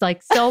was for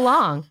like so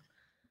long.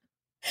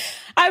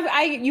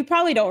 You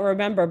probably don't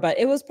remember, but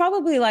it was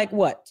probably like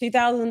what,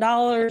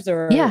 $2,000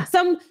 or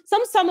some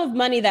sum of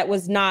money that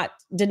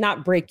did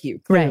not break you,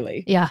 clearly.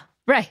 Right. Yeah.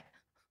 Right.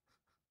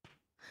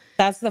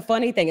 That's the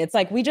funny thing. It's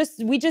like we just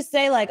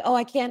say like, oh,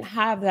 I can't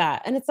have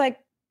that. And it's like,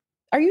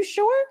 are you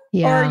sure?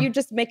 Yeah. Or are you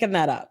just making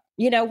that up?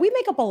 We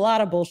make up a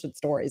lot of bullshit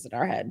stories in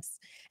our heads.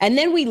 And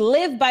then we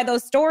live by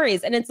those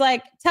stories. And it's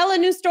like, tell a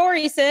new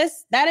story,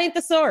 sis. That ain't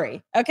the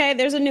story. Okay,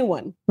 there's a new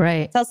one.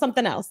 Right. Tell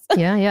something else.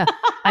 Yeah.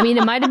 I mean,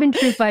 it might have been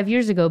true 5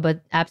 years ago, but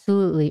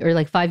absolutely. Or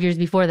like 5 years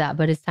before that.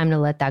 But it's time to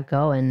let that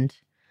go and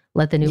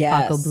let the new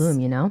Paco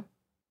bloom,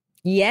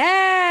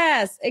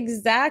 Yes,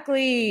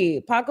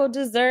 exactly. Paco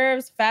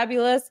deserves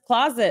fabulous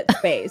closet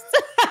space.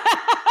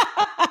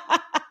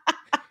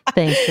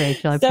 Thanks,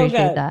 Rachel. I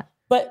appreciate that.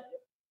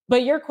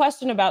 But your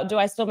question about, do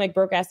I still make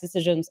broke-ass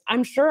decisions?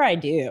 I'm sure I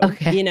do.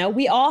 Okay.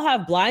 We all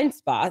have blind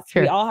spots.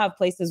 Sure. We all have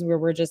places where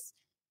we're just,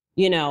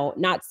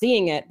 not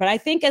seeing it. But I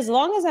think as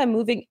long as I'm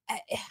moving,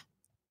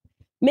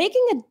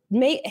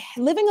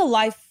 living a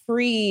life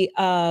free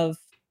of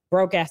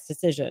broke-ass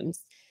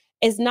decisions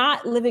is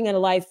not living a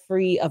life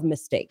free of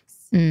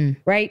mistakes,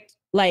 right?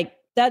 Like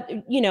that,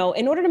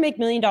 in order to make $1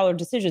 million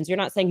decisions, you're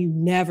not saying you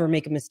never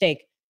make a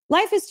mistake.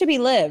 Life is to be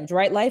lived,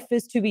 right? Life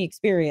is to be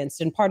experienced.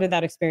 And part of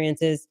that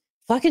experience is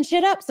fucking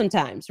shit up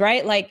sometimes,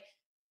 right? Like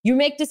you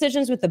make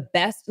decisions with the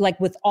best, like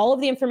with all of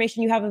the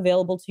information you have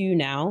available to you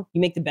now,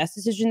 you make the best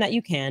decision that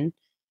you can.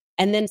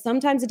 And then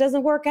sometimes it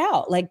doesn't work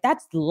out. Like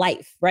that's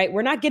life, right?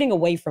 We're not getting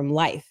away from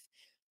life.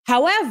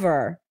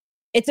 However,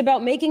 it's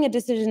about making a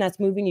decision that's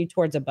moving you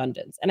towards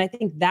abundance. And I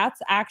think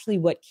that's actually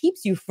what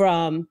keeps you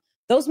from,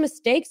 those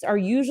mistakes are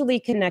usually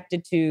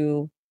connected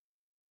to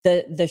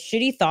the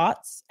shitty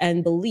thoughts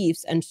and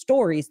beliefs and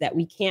stories that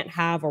we can't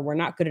have, or we're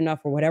not good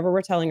enough, or whatever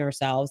we're telling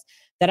ourselves,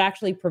 that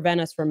actually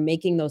prevent us from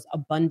making those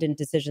abundant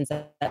decisions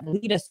that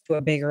lead us to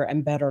a bigger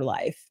and better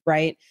life,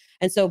 right?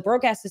 And so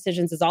broke-ass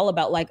decisions is all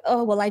about like,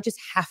 oh, well, I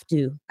just have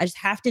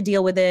to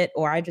deal with it,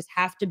 or I just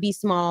have to be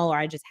small, or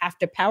I just have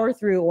to power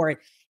through, or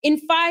in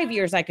 5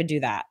 years I could do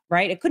that,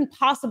 right? It couldn't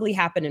possibly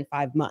happen in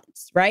 5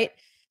 months, right?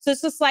 So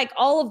it's just like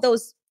all of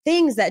those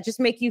things that just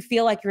make you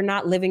feel like you're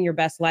not living your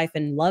best life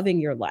and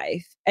loving your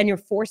life, and you're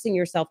forcing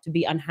yourself to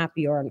be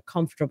unhappy or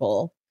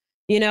uncomfortable,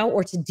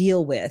 or to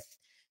deal with.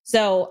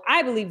 So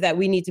I believe that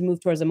we need to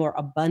move towards a more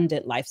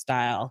abundant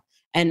lifestyle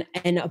and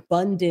an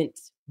abundant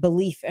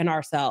belief in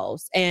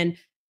ourselves, and,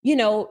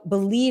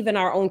 believe in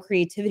our own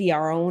creativity,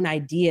 our own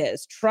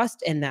ideas,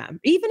 trust in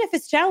them, even if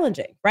it's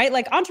challenging, right?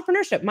 Like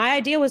entrepreneurship. My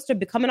idea was to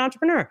become an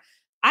entrepreneur.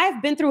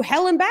 I've been through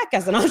hell and back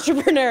as an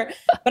entrepreneur,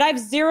 but I have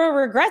zero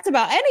regrets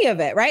about any of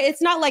it, right?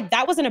 It's not like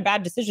that wasn't a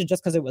bad decision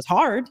just because it was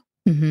hard.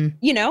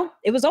 You know,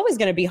 it was always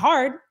going to be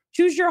hard.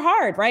 Choose your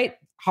hard, right?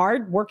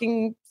 Hard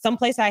working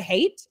someplace I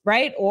hate,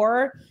 right?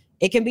 Or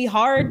it can be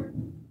hard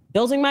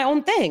building my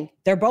own thing.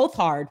 They're both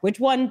hard. Which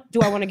one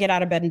do I want to get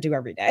out of bed and do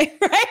every day,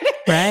 right?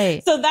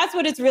 Right. So that's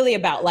what it's really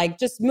about, like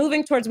just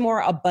moving towards more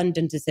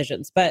abundant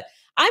decisions. But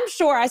I'm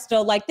sure I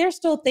still like, there's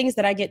still things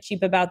that I get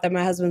cheap about that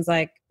my husband's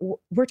like,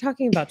 we're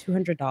talking about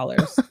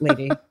 $200,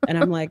 lady. And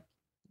I'm like,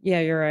 yeah,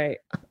 you're right.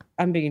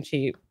 I'm being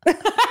cheap.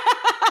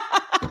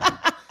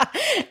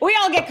 We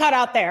all get caught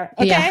out there.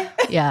 Okay.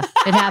 Yeah,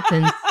 it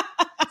happens.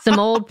 Some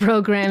old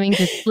programming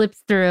just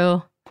slips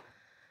through.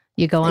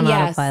 You go on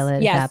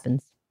autopilot. It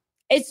happens.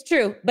 It's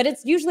true, but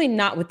it's usually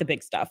not with the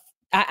big stuff.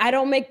 I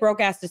don't make broke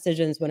ass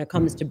decisions when it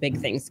comes to big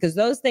things, because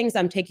those things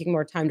I'm taking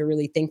more time to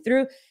really think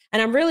through.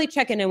 And I'm really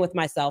checking in with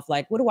myself.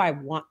 Like, what do I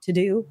want to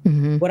do?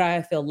 What do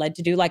I feel led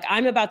to do? Like,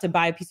 I'm about to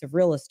buy a piece of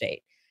real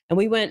estate, and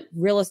we went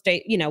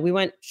we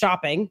went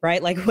shopping,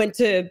 right? Like, went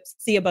to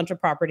see a bunch of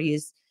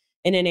properties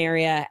in an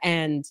area,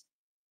 and,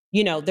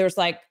 you know, there's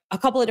like a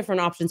couple of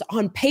different options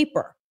on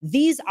paper.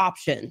 These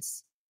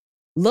options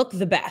look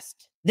the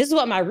best. This is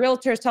what my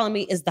realtor is telling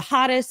me is the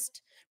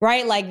hottest,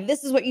 right? Like,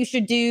 this is what you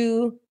should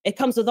do. It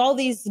comes with all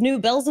these new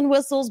bells and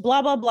whistles,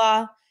 blah, blah,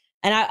 blah.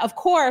 And of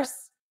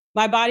course,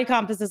 my body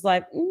compass is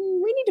like,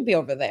 we need to be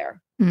over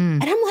there.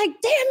 And I'm like,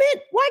 damn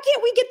it, why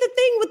can't we get the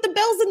thing with the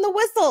bells and the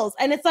whistles?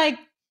 And it's like,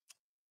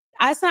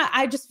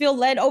 I just feel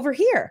led over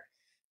here,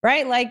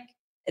 right? Like,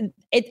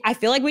 I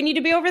feel like we need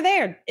to be over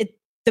there.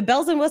 The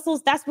bells and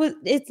whistles,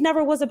 it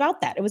never was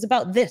about that. It was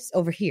about this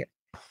over here.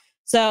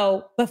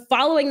 So, but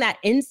following that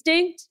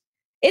instinct,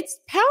 it's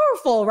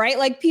powerful, right?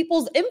 Like,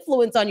 people's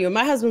influence on you. And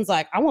my husband's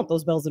like, I want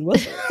those bells and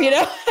whistles, you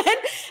know?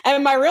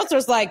 And my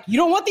realtor's like, you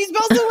don't want these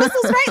bells and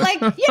whistles, right?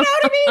 Like, you know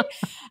what I mean?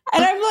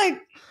 And I'm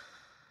like,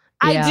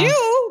 I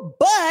do,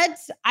 but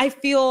I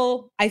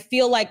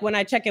feel like when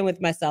I check in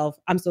with myself,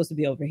 I'm supposed to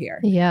be over here.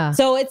 Yeah.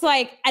 So it's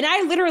like, and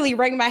I literally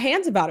wrung my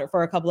hands about it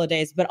for a couple of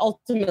days, but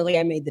ultimately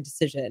I made the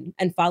decision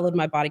and followed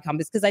my body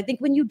compass. Because I think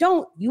when you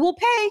don't, you will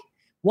pay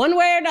one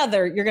way or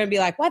another. You're going to be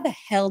like, why the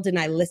hell didn't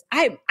I listen?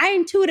 I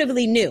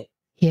intuitively knew.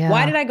 Yeah.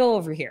 Why did I go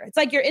over here? It's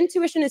like your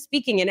intuition is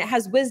speaking, and it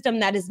has wisdom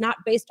that is not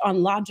based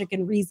on logic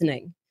and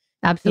reasoning.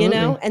 Absolutely.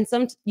 You know, and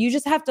you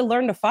just have to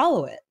learn to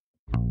follow it.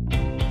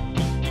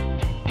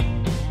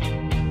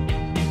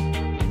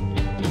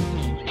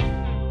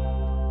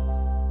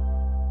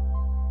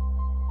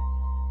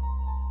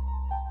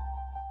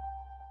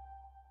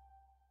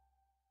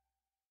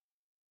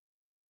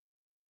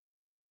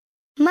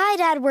 My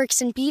dad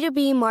works in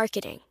B2B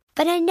marketing,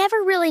 but I never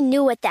really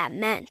knew what that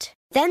meant.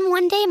 Then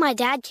one day, my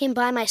dad came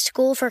by my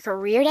school for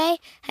career day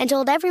and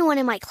told everyone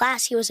in my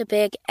class he was a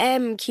big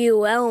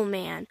MQL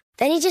man.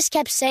 Then he just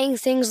kept saying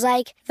things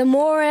like, the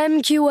more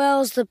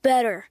MQLs, the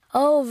better,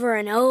 over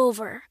and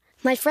over.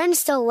 My friends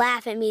still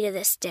laugh at me to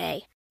this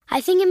day. I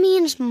think it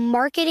means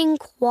marketing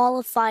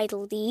qualified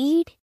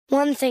lead.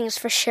 One thing's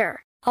for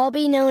sure, I'll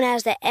be known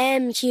as the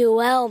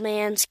MQL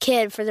man's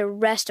kid for the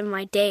rest of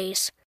my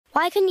days.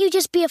 Why couldn't you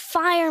just be a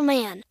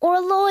fireman or a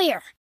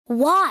lawyer?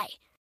 Why?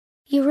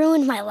 You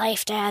ruined my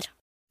life, Dad.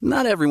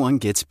 Not everyone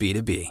gets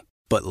B2B,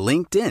 but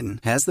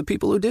LinkedIn has the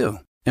people who do.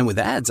 And with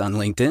ads on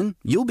LinkedIn,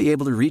 you'll be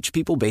able to reach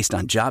people based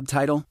on job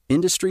title,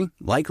 industry,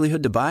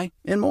 likelihood to buy,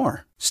 and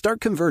more. Start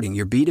converting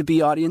your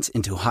B2B audience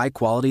into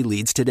high-quality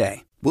leads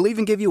today. We'll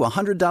even give you a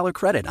 $100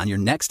 credit on your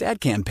next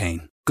ad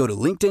campaign. Go to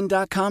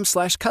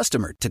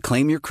linkedin.com/customer to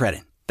claim your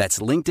credit. That's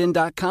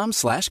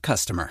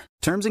linkedin.com/customer.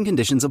 Terms and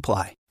conditions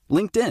apply.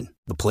 LinkedIn,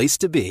 the place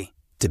to be,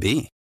 to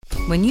be.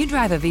 When you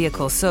drive a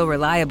vehicle so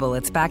reliable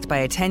it's backed by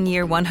a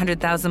 10-year,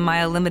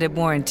 100,000-mile limited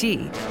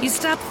warranty, you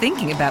stop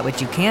thinking about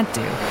what you can't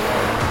do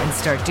and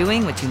start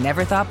doing what you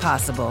never thought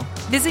possible.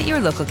 Visit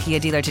your local Kia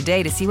dealer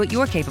today to see what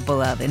you're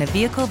capable of in a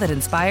vehicle that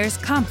inspires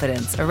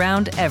confidence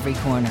around every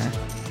corner.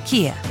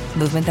 Kia,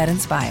 movement that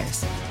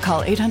inspires.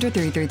 Call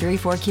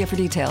 800-333-4KIA for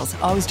details.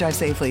 Always drive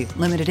safely.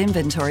 Limited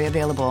inventory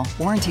available.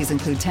 Warranties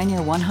include 10-year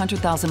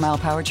 100,000-mile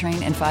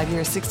powertrain and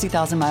 5-year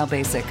 60,000-mile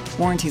basic.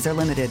 Warranties are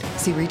limited.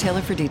 See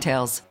retailer for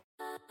details.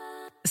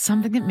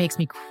 Something that makes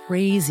me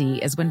crazy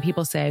is when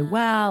people say,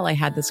 well, I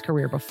had this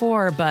career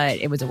before, but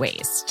it was a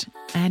waste.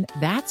 And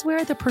that's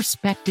where the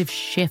perspective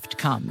shift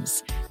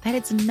comes, that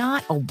it's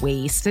not a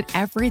waste, that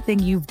everything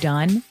you've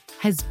done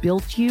has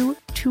built you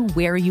to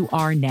where you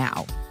are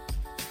now.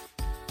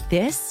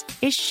 This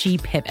is She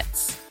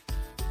Pivots,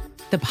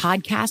 the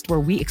podcast where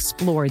we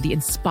explore the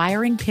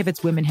inspiring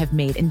pivots women have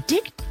made and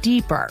dig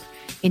deeper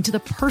into the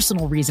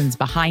personal reasons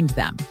behind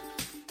them.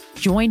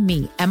 Join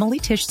me, Emily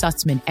Tish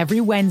Sussman,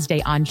 every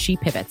Wednesday on She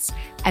Pivots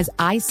as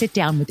I sit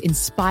down with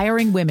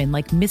inspiring women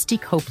like Misty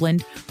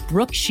Copeland,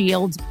 Brooke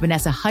Shields,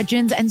 Vanessa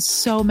Hudgens, and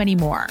so many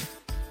more.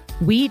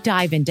 We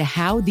dive into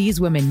how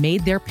these women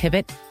made their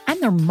pivot and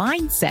their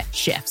mindset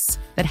shifts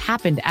that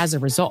happened as a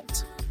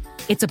result.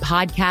 It's a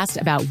podcast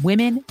about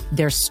women,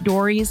 their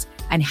stories,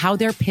 and how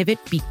their pivot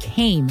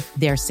became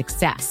their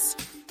success.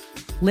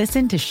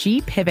 Listen to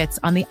She Pivots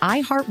on the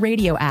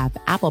iHeartRadio app,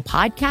 Apple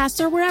Podcasts,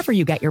 or wherever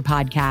you get your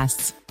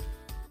podcasts.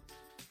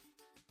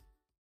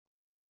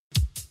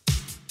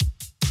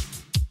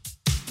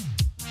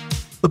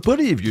 A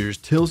buddy of yours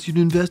tells you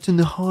to invest in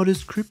the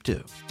hottest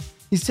crypto.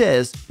 He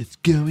says it's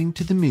going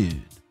to the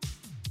moon.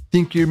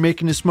 Think you're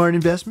making a smart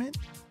investment?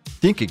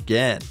 Think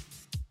again.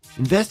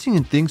 Investing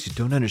in things you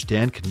don't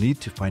understand can lead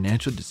to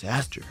financial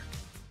disaster.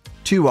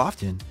 Too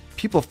often,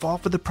 people fall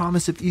for the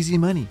promise of easy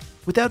money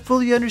without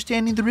fully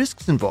understanding the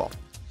risks involved.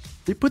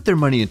 They put their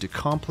money into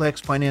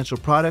complex financial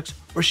products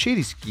or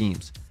shady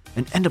schemes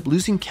and end up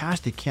losing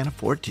cash they can't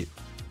afford to.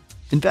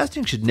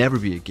 Investing should never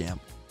be a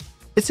gamble.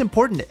 It's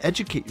important to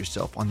educate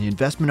yourself on the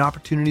investment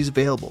opportunities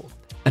available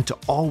and to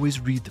always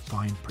read the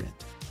fine print.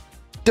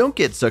 Don't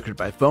get suckered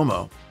by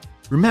FOMO.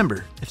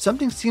 Remember, if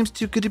something seems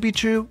too good to be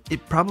true,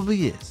 it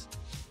probably is.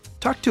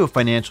 Talk to a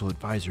financial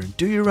advisor and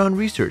do your own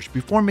research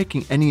before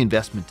making any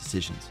investment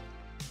decisions.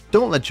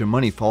 Don't let your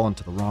money fall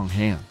into the wrong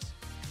hands.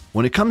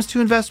 When it comes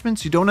to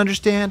investments you don't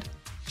understand,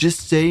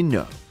 just say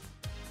no.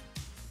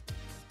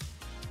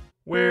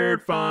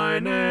 Weird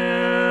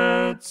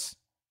Finance.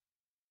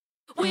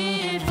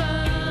 Weird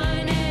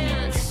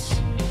Finance.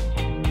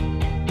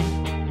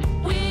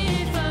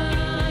 Weird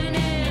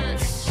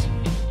Finance.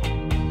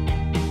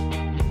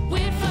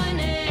 Weird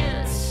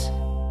Finance.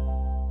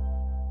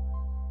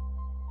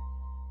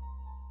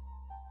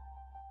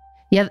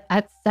 Yeah,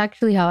 that's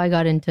actually how I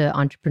got into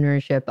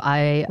entrepreneurship.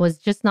 I was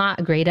just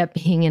not great at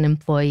being an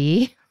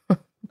employee.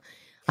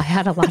 I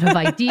had a lot of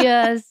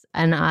ideas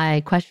and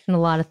I questioned a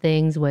lot of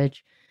things,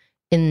 which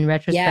in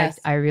retrospect,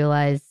 I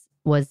realized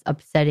was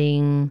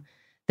upsetting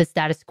the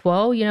status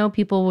quo. You know,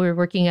 people were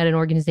working at an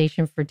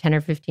organization for 10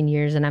 or 15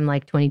 years and I'm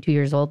like 22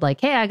 years old,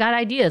 like, hey, I got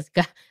ideas.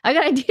 I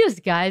got ideas,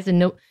 guys. And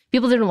no,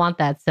 people didn't want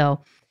that. So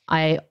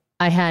I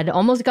had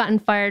almost gotten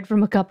fired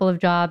from a couple of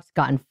jobs,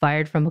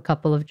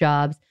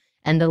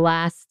 And the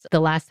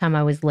last time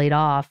I was laid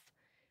off,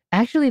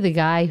 actually the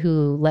guy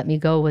who let me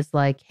go was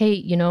like, hey,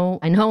 you know,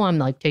 I know I'm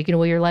like taking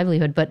away your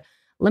livelihood, but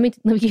let me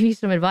give you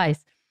some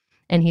advice.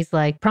 And he's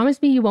like,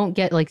 promise me you won't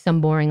get like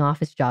some boring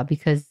office job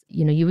because,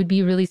 you know, you would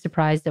be really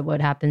surprised at what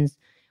happens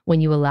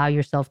when you allow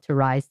yourself to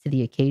rise to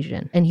the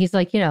occasion. And he's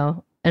like, you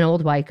know, an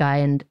old white guy.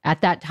 And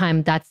at that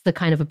time, that's the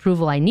kind of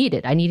approval I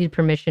needed. I needed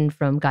permission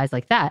from guys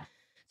like that.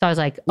 So I was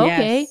like,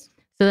 okay. Yes.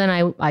 So then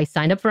I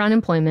signed up for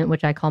unemployment,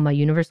 which I call my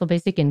universal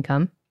basic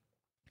income.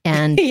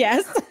 And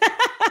yes.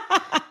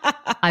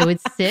 I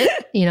would sit,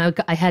 you know,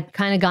 I had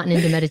kind of gotten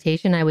into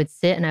meditation. I would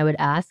sit and I would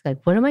ask,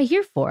 like, what am I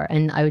here for?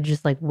 And I would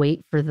just like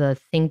wait for the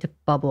thing to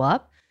bubble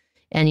up.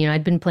 And, you know,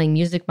 I'd been playing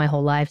music my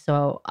whole life.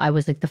 So I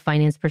was like the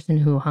finance person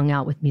who hung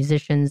out with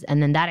musicians.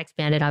 And then that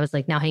expanded. I was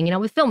like now hanging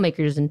out with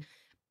filmmakers and,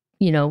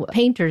 you know,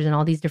 painters and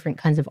all these different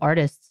kinds of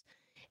artists.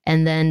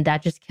 And then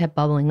that just kept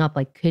bubbling up.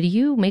 Like, could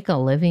you make a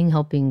living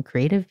helping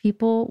creative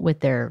people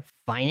with their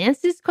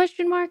finances? ?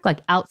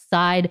 Like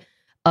outside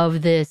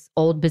of this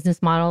old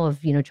business model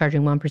of, you know,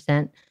 charging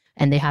 1%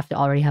 and they have to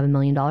already have $1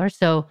 million.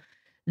 So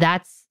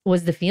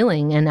was the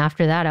feeling. And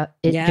after that,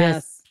 it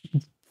just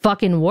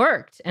fucking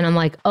worked. And I'm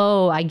like,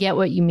 oh, I get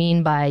what you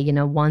mean by, you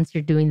know, once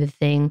you're doing the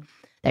thing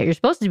that you're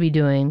supposed to be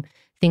doing,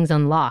 things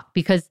unlock.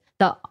 Because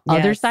the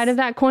other side of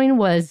that coin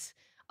was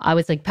I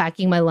was like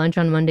packing my lunch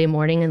on Monday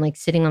morning and like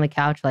sitting on the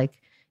couch, like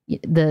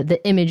the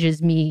image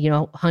is me, you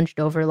know, hunched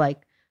over, like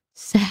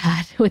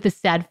sad with a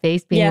sad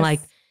face being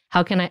like,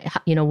 how can I,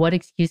 you know, what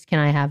excuse can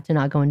I have to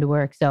not go into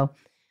work? So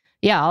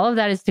yeah, all of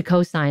that is to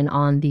co-sign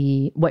on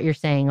what you're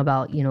saying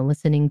about, you know,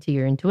 listening to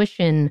your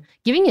intuition,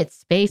 giving it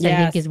space, I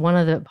think is one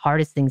of the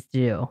hardest things to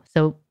do.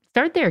 So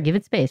start there, give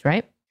it space,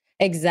 right?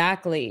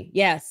 Exactly.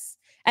 Yes.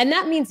 And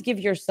that means give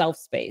yourself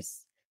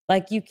space.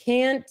 Like you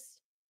can't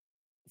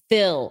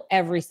fill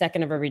every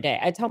second of every day.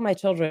 I tell my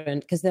children,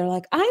 because they're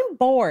like, I'm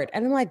bored.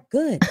 And I'm like,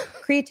 good.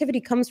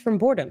 Creativity comes from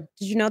boredom.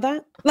 Did you know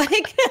that?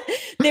 Like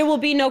there will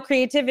be no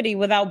creativity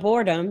without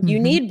boredom. You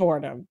need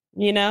boredom,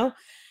 you know?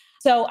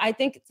 So I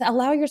think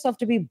allow yourself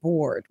to be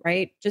bored,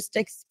 right? Just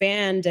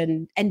expand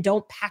and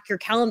don't pack your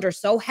calendar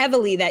so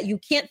heavily that you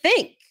can't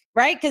think,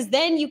 right? Because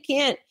then you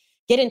can't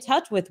get in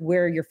touch with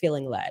where you're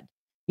feeling led.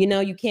 You know,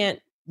 you can't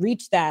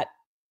reach that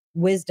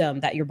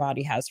wisdom that your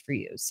body has for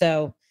you.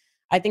 So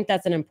I think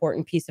that's an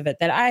important piece of it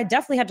that I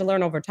definitely had to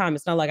learn over time.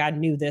 It's not like I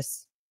knew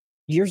this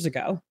years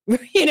ago,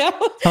 you know?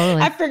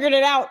 Totally. I figured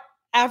it out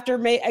after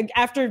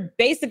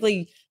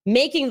basically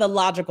making the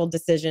logical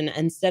decision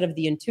instead of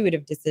the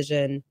intuitive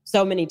decision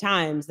so many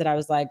times that I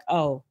was like,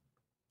 oh,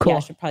 cool. Yeah,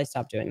 I should probably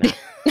stop doing that.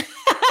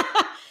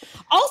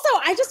 Also,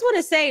 I just want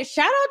to say,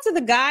 shout out to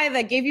the guy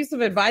that gave you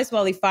some advice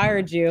while he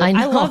fired you.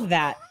 I love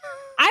that.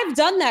 I've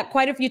done that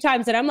quite a few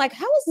times and I'm like,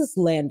 how is this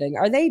landing?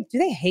 Do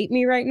they hate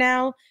me right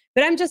now?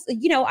 But I'm just,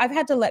 you know, I've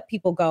had to let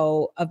people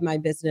go of my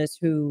business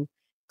who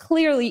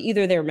clearly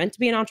either they're meant to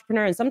be an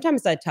entrepreneur, and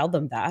sometimes I tell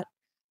them that,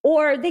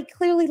 or they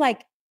clearly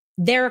like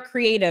they're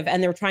creative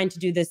and they're trying to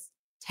do this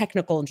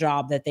technical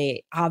job that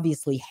they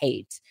obviously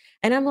hate.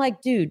 And I'm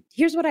like, dude,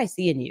 here's what I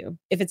see in you.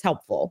 If it's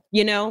helpful,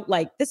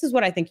 like, this is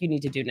what I think you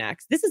need to do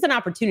next. This is an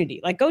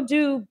opportunity. Like, go,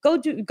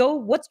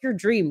 what's your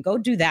dream? Go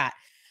do that.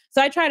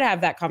 So I try to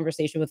have that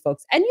conversation with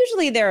folks, and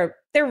usually they're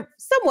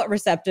somewhat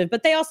receptive,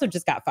 but they also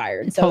just got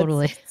fired. So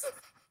Totally.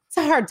 It's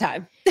a hard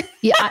time.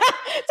 Yeah.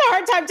 It's a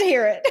hard time to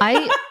hear it.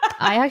 I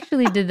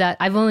actually did that.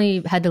 I've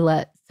only had to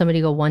let somebody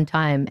go one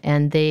time,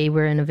 and they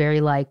were in a very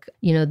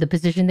the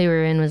position they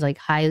were in was like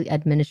high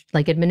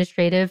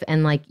administrative,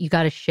 and like you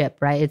got to ship,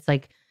 right? It's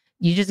like,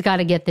 you just got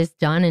to get this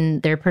done.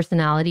 And their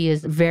personality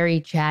is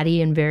very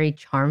chatty and very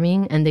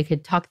charming, and they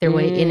could talk their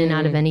way in and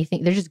out of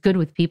anything. They're just good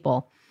with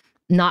people,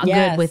 not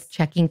good with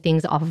checking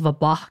things off of a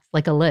box,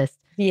 like a list.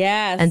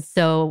 Yes. And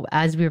so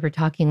as we were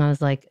talking, I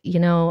was like,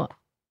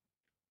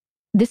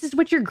 this is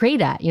what you're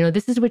great at.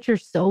 This is what you're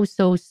so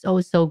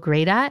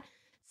great at.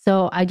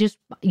 So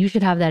you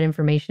should have that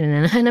information.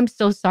 And I'm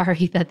so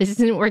sorry that this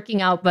isn't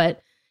working out,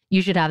 but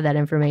you should have that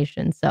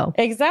information. So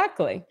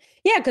exactly.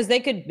 Yeah. Cause they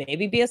could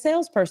maybe be a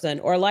salesperson,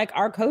 or like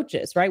our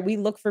coaches, right? We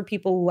look for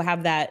people who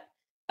have that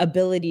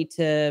ability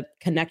to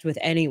connect with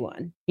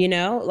anyone,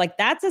 like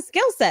that's a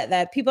skill set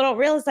that people don't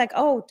realize, like,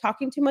 oh,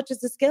 talking too much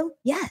is a skill.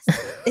 Yes,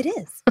 it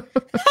is.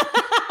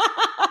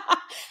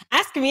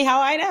 Ask me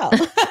how I know.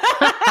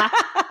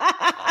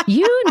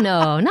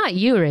 Not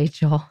you,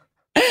 Rachel.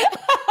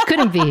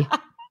 Couldn't be.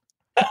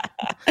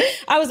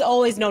 I was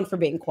always known for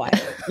being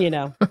quiet,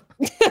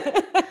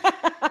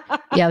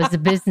 Yeah, it was the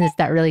business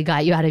that really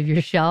got you out of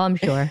your shell, I'm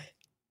sure.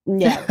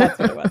 Yeah, that's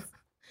what it was.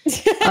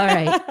 All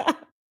right.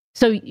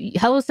 So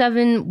Hello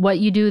 7, what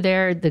you do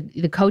there,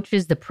 the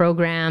coaches, the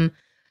program,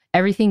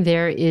 everything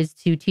there is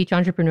to teach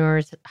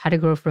entrepreneurs how to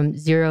grow from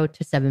 0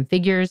 to 7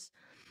 figures.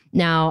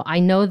 Now, I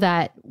know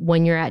that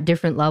when you're at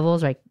different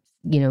levels, like,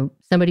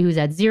 somebody who's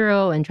at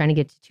 0 and trying to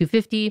get to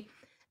 250,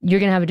 you're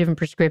going to have a different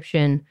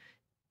prescription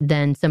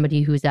than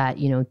somebody who's at,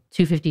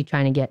 250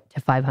 trying to get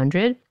to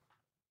 500.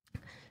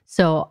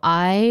 So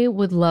I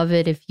would love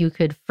it if you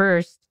could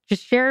first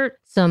just share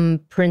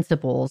some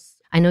principles.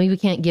 I know you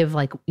can't give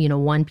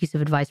one piece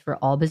of advice for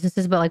all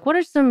businesses, but what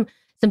are some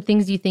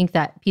things you think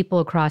that people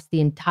across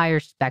the entire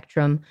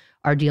spectrum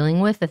are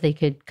dealing with that they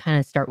could kind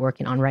of start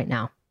working on right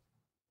now?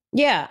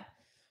 Yeah.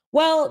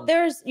 Well,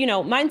 there's,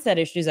 mindset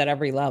issues at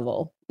every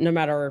level, no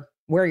matter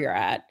where you're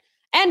at.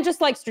 And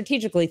just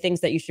strategically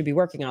things that you should be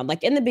working on.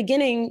 Like in the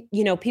beginning,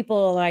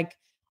 people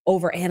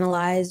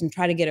overanalyze and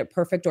try to get it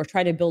perfect, or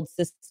try to build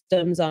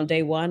systems on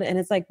day one. And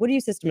it's like, what are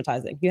you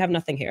systematizing? You have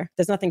nothing here.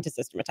 There's nothing to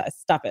systematize.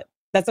 Stop it.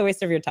 That's a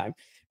waste of your time,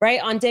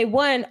 right? On day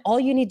one, all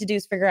you need to do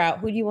is figure out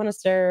who do you want to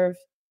serve?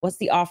 What's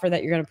the offer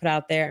that you're going to put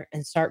out there,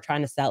 and start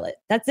trying to sell it.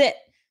 That's it.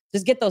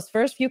 Just get those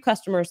first few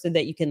customers so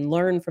that you can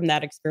learn from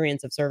that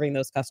experience of serving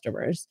those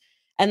customers.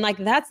 And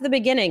that's the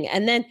beginning.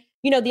 And then,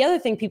 the other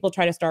thing people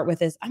try to start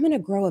with is, I'm going to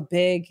grow a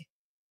big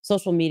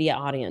social media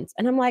audience.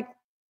 And I'm like,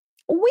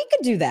 we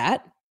could do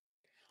that.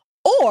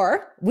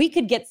 Or we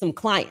could get some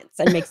clients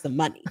and make some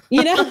money.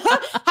 How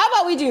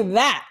about we do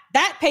that?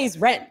 That pays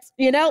rent.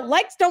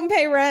 Likes don't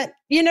pay rent.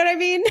 You know what I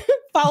mean?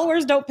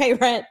 Followers don't pay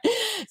rent.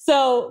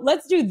 So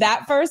let's do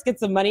that first, get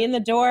some money in the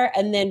door.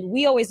 And then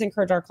we always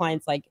encourage our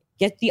clients,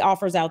 get the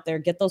offers out there,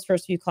 get those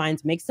first few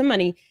clients, make some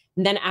money.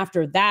 And then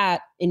after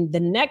that, in the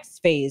next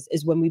phase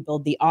is when we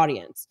build the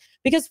audience.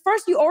 Because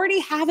first, you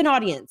already have an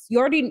audience.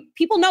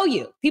 People know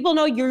you. People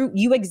know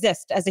you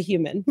exist as a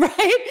human,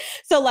 right?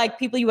 So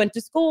people you went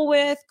to school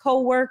with,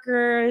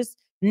 coworkers,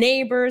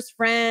 neighbors,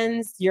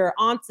 friends, your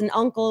aunts and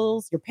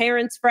uncles, your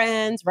parents'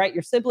 friends, right?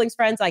 Your siblings'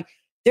 friends.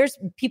 There's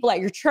people at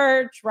your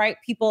church, right?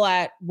 People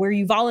at where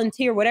you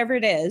volunteer, whatever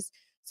it is.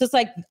 So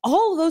it's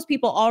all of those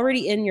people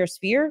already in your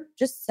sphere,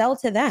 just sell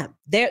to them.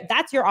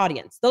 That's your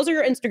audience. Those are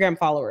your Instagram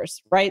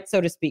followers, right?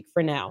 So to speak,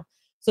 for now.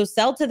 So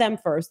sell to them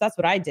first. That's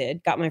what I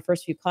did. Got my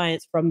first few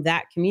clients from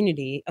that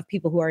community of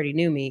people who already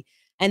knew me.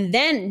 And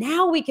then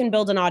now we can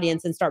build an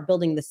audience and start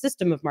building the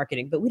system of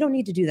marketing, but we don't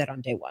need to do that on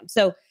day one.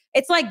 So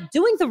it's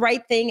doing the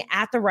right thing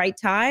at the right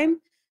time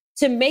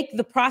to make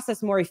the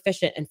process more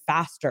efficient and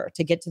faster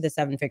to get to the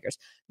 7 figures.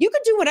 You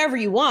could do whatever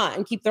you want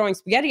and keep throwing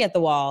spaghetti at the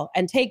wall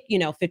and take,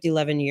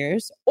 11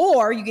 years,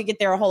 or you could get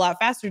there a whole lot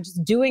faster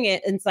just doing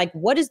it. And it's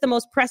what is the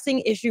most pressing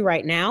issue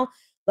right now?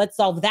 Let's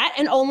solve that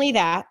and only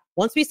that.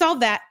 Once we solve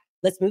that,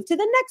 let's move to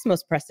the next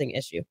most pressing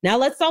issue. Now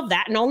let's solve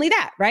that and only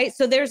that, right?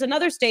 So there's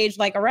another stage,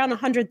 around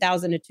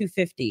 100,000 to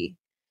 250.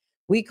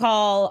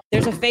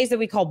 There's a phase that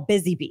we call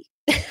busy bee,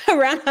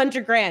 around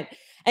 100 grand.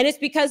 And it's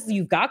because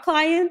you've got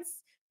clients,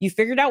 you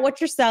figured out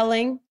what you're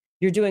selling,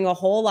 you're doing a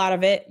whole lot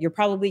of it. You're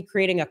probably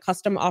creating a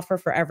custom offer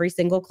for every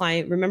single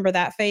client. Remember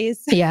that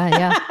phase?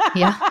 Yeah.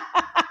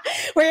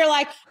 Where you're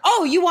like,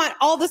 oh, you want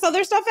all this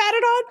other stuff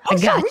added on? Oh,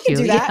 sure, we can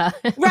do that.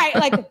 Yeah.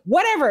 Right.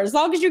 Whatever. As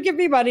long as you give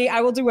me money,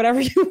 I will do whatever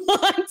you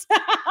want.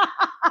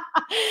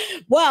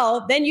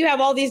 Well, then you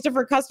have all these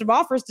different custom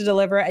offers to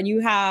deliver, and you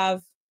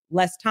have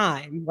less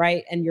time,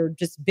 right? And you're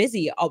just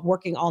busy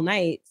working all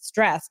night,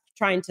 stressed,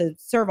 trying to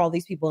serve all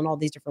these people in all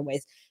these different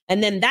ways.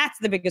 And then that's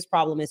the biggest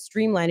problem, is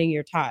streamlining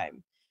your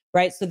time.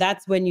 right? So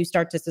that's when you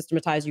start to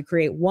systematize. You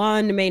create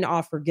one main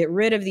offer, get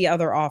rid of the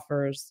other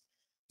offers.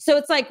 So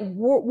it's like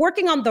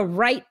working on the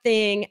right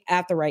thing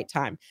at the right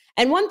time.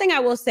 And one thing I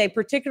will say,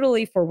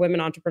 particularly for women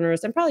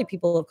entrepreneurs and probably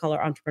people of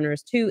color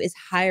entrepreneurs too, is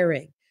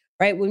hiring,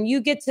 right? When you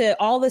get to,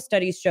 all the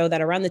studies show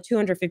that around the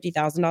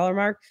 $250,000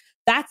 mark,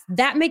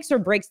 that makes or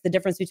breaks the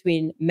difference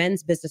between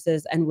men's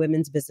businesses and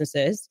women's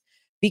businesses,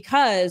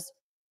 because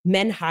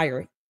men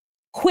hire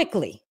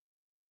quickly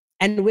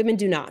and women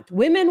do not.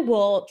 Women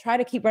will try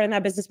to keep running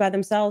that business by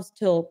themselves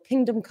till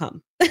kingdom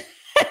come.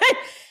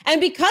 And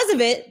because of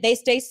it, they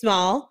stay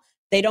small.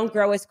 They don't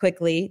grow as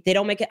quickly. They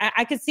don't make it.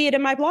 I could see it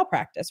in my law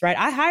practice, right?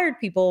 I hired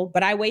people,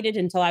 but I waited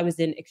until I was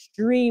in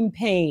extreme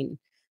pain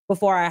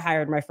before I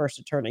hired my first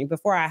attorney,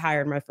 before I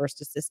hired my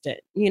first assistant,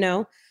 you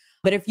know?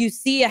 But if you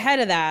see ahead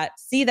of that,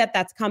 see that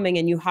that's coming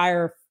and you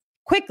hire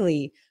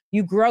quickly,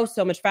 you grow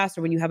so much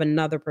faster when you have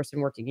another person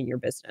working in your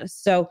business.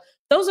 So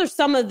those are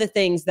some of the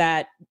things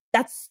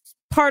that's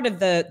part of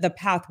the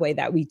pathway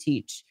that we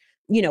teach,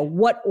 you know,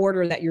 what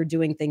order that you're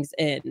doing things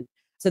in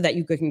so that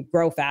you can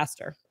grow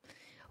faster.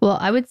 Well,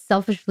 I would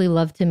selfishly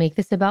love to make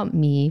this about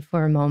me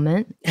for a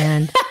moment.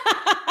 And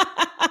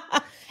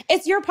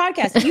it's your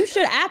podcast. You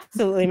should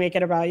absolutely make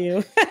it about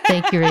you.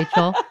 Thank you,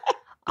 Rachel.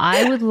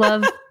 I would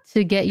love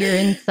to get your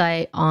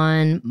insight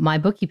on my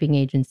bookkeeping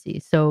agency.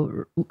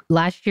 So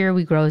last year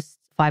we grossed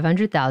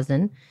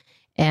 $500,000.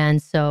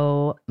 And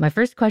so my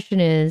first question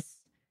is,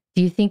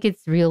 do you think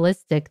it's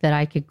realistic that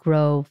I could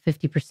grow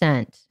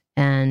 50%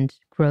 and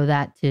grow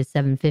that to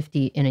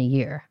 750 in a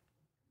year?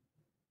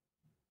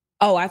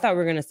 Oh, I thought we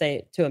were going to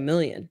say to 1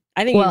 million.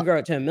 I think you can grow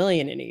it to 1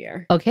 million in a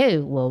year. Okay,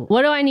 well,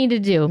 what do I need to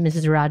do,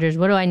 Mrs. Rodgers?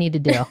 What do I need to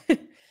do?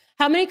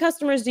 How many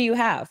customers do you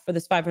have for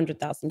this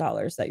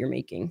 $500,000 that you're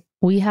making?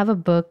 We have a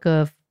book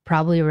of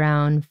probably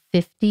around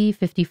 50,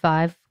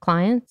 55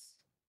 clients.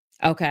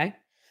 Okay.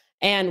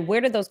 And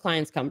where did those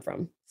clients come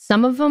from?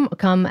 Some of them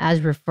come as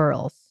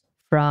referrals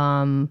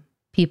from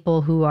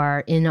people who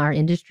are in our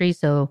industry.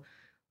 So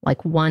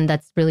like one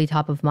that's really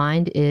top of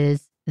mind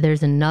is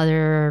there's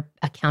another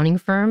accounting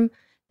firm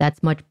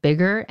that's much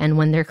bigger. And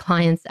when their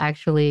clients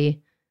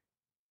actually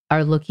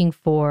are looking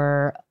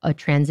for a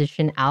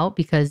transition out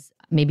because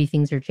maybe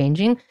things are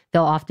changing,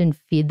 they'll often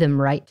feed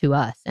them right to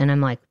us. And I'm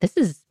like, this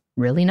is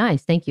really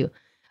nice. Thank you.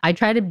 I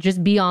try to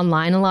just be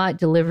online a lot,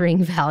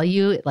 delivering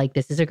value. Like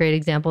this is a great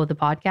example of the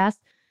podcast.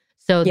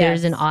 So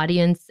there's an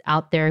audience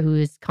out there who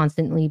is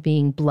constantly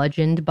being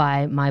bludgeoned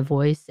by my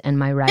voice and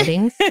my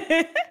writings.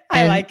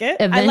 I like it.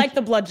 I like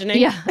the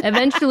bludgeoning. Yeah.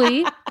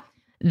 Eventually,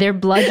 they're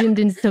bludgeoned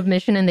into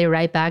submission and they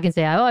write back and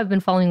say, oh, I've been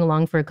following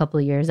along for a couple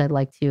of years. I'd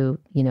like to,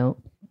 you know,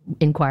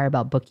 inquire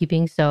about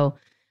bookkeeping. So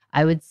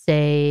I would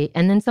say,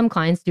 and then some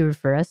clients do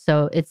refer us.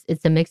 So it's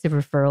a mix of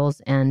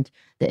referrals and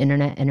the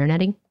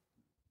interneting.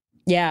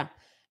 Yeah.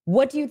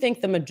 What do you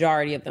think the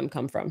majority of them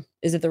come from?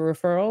 Is it the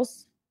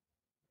referrals?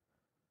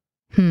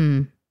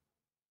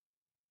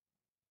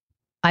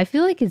 I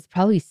feel like it's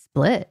probably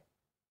split.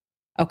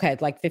 Okay.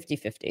 Like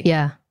 50-50.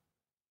 Yeah.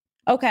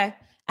 Okay.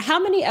 How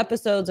many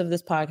episodes of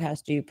this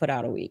podcast do you put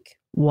out a week?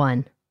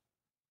 1.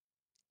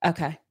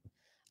 Okay.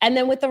 And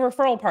then with the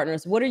referral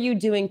partners, what are you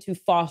doing to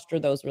foster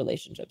those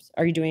relationships?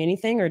 Are you doing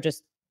anything or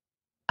just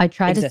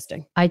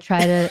existing? I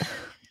try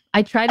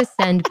to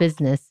send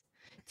business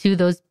to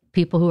those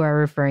people who are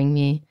referring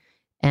me.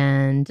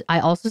 And I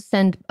also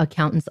send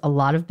accountants a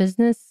lot of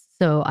business.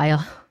 So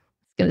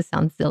it's going to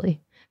sound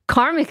silly.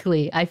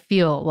 Karmically, I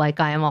feel like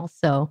I am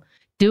also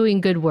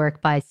doing good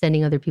work by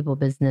sending other people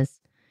business.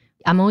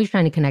 I'm always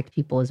trying to connect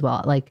people as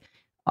well. Like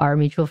our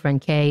mutual friend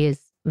Kay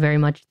is very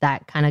much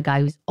that kind of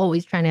guy who's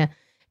always trying to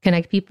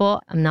connect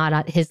people. I'm not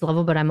at his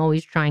level, but I'm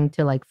always trying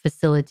to like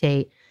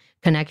facilitate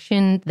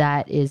connection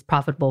that is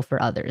profitable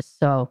for others.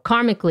 So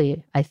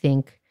karmically, I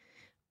think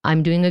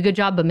I'm doing a good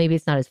job, but maybe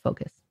it's not as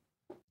focused.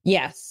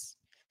 Yes.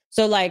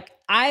 So like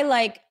I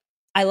like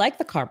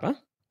the karma,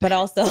 but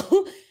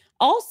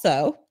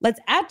also let's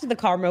add to the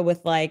karma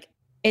with like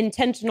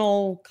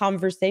intentional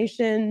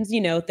conversations,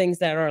 you know, things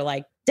that are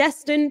like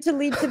destined to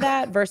lead to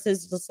that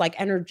versus just like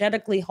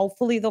energetically,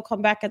 hopefully they'll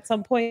come back at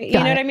some point. You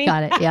know what I mean?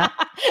 Got it. Yeah.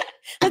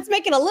 Let's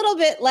make it a little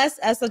bit less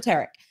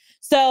esoteric.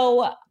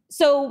 So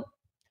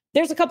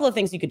there's a couple of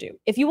things you could do.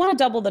 If you want to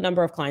double the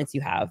number of clients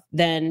you have,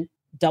 then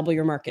double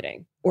your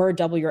marketing or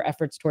double your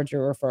efforts towards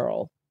your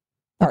referral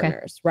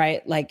partners,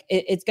 right? Like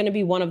it's going to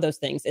be one of those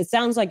things. It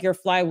sounds like your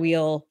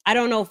flywheel, I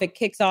don't know if it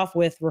kicks off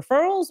with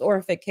referrals or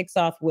if it kicks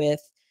off with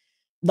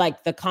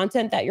like the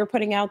content that you're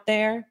putting out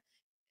there.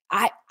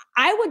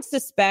 I would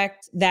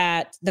suspect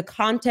that the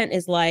content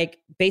is like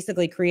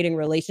basically creating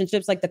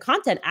relationships. Like the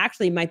content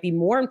actually might be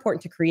more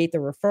important to create the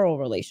referral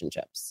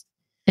relationships.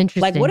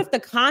 Interesting. Like what if the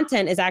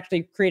content is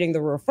actually creating the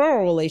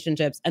referral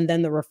relationships and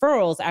then the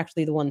referral is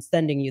actually the one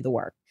sending you the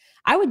work?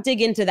 I would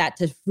dig into that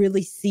to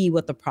really see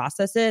what the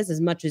process is as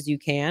much as you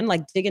can.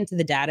 Like dig into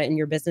the data in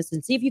your business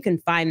and see if you can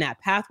find that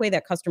pathway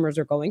that customers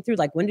are going through.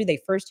 Like when do they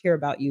first hear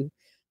about you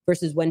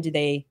versus when do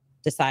they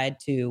decide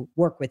to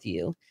work with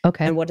you?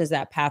 Okay. And what does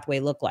that pathway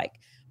look like?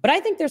 But I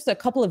think there's a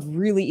couple of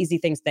really easy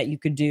things that you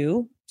could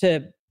do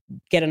to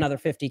get another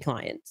 50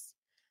 clients.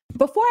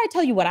 Before I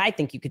tell you what I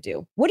think you could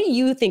do, what do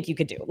you think you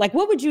could do? Like,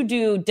 what would you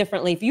do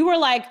differently if you were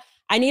like,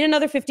 I need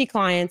another 50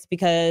 clients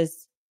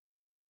because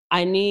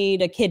I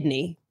need a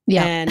kidney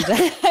and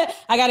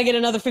I got to get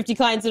another 50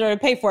 clients in order to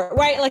pay for it,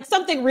 right? Like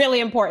something really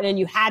important and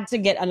you had to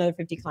get another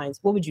 50 clients.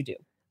 What would you do?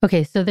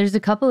 Okay, so there's a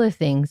couple of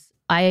things.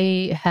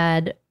 I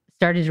had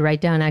started to write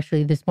down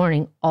actually this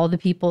morning all the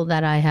people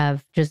that I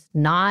have just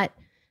not,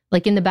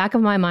 like in the back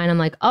of my mind, I'm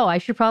like, oh, I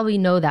should probably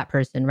know that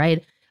person,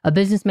 right? A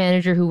business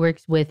manager who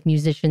works with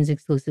musicians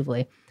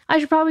exclusively. I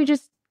should probably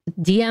just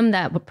DM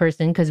that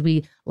person because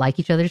we like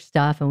each other's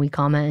stuff and we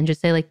comment and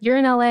just say like, you're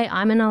in LA,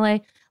 I'm in LA,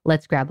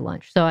 let's grab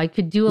lunch. So I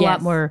could do a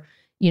lot more,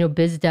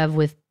 biz dev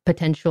with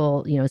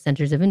potential,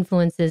 centers of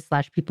influences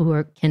 / people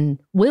who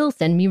will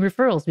send me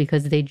referrals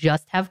because they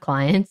just have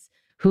clients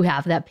who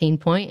have that pain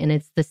point and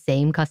it's the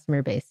same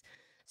customer base.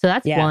 So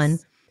that's one.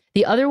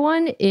 The other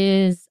one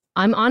is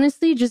I'm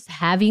honestly just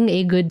having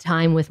a good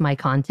time with my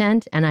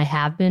content, and I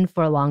have been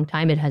for a long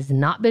time. It has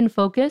not been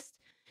focused.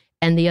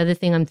 And the other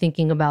thing I'm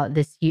thinking about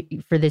this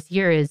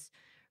year is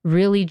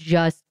really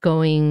just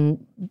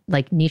going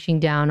like niching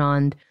down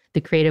on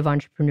the creative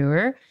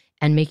entrepreneur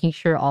and making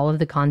sure all of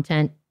the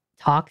content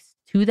talks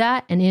to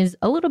that and is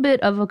a little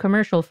bit of a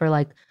commercial for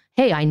like,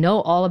 hey, I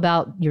know all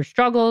about your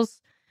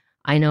struggles.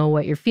 I know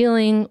what you're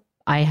feeling.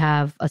 I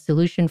have a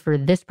solution for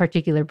this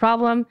particular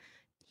problem.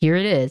 Here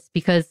it is.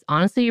 Because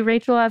honestly,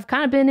 Rachel, I've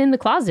kind of been in the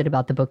closet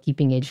about the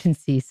bookkeeping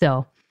agency.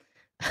 So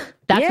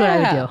that's what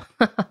I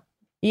would do.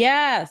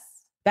 Yes.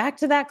 Back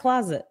to that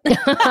closet.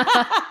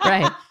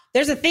 Right.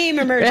 There's a theme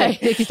emerging.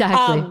 Right,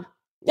 exactly.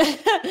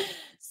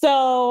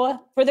 So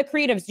for the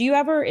creatives, do you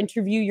ever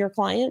interview your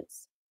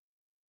clients?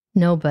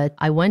 No, but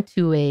I went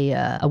to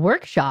a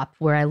workshop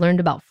where I learned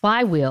about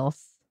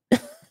flywheels.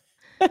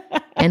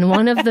 And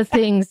one of the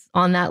things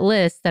on that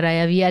list that I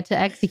have yet to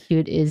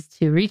execute is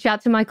to reach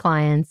out to my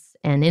clients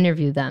and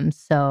interview them.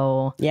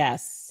 So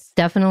yes,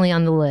 definitely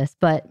on the list.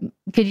 But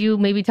could you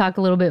maybe talk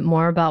a little bit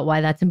more about why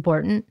that's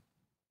important?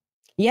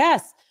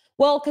 Yes.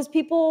 Well, because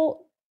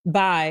people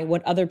buy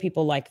what other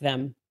people like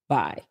them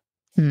buy.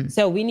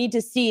 So we need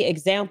to see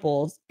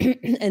examples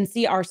and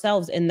see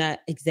ourselves in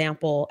that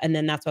example. And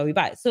then that's why we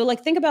buy. So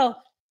like, think about,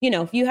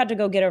 if you had to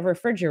go get a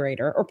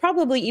refrigerator, or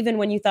probably even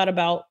when you thought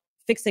about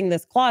fixing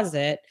this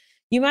closet,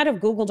 you might have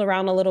Googled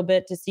around a little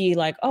bit to see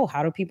like, oh,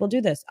 how do people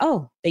do this?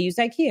 Oh, they use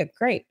IKEA.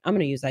 Great. I'm going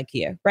to use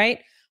IKEA. Right.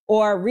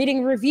 Or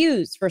reading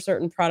reviews for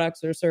certain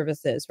products or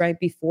services, right?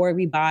 Before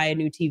we buy a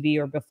new TV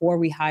or before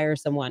we hire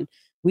someone,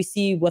 we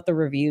see what the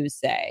reviews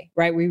say,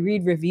 right? We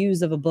read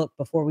reviews of a book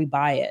before we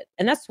buy it.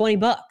 And that's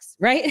 $20,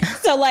 right?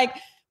 So like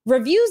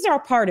reviews are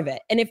part of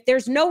it. And if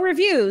there's no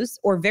reviews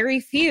or very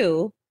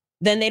few,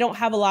 then they don't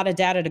have a lot of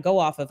data to go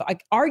off of.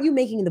 Like, are you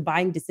making the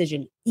buying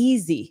decision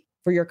easy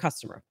for your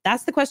customer?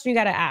 That's the question you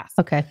got to ask.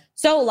 Okay.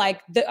 So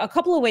like a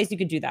couple of ways you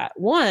could do that.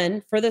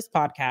 One, for this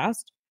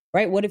podcast,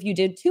 right? What if you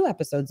did 2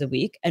 episodes a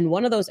week? And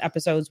one of those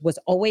episodes was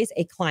always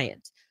a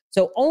client.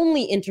 So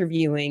only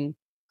interviewing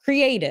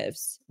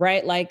creatives,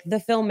 right? Like the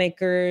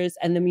filmmakers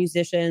and the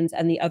musicians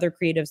and the other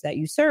creatives that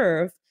you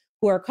serve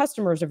who are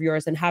customers of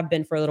yours and have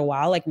been for a little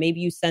while. Like maybe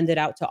you send it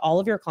out to all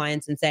of your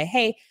clients and say,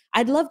 hey,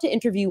 I'd love to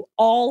interview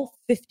all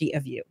 50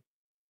 of you.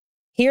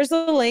 Here's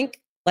the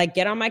link, like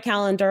get on my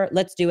calendar.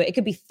 Let's do it. It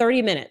could be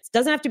 30 minutes.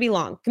 Doesn't have to be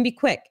long. It can be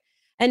quick.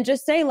 And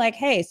just say like,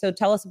 hey, so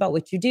tell us about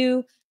what you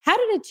do. How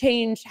did it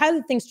change? How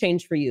did things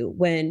change for you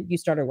when you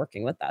started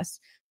working with us?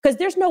 Because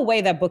there's no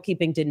way that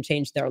bookkeeping didn't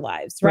change their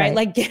lives, right?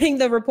 Like getting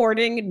the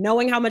reporting,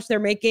 knowing how much they're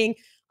making,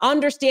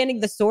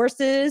 understanding the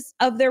sources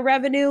of their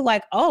revenue,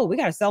 like, oh, we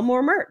got to sell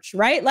more merch,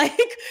 right? Like,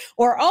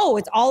 or, oh,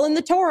 it's all in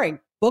the touring,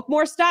 book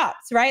more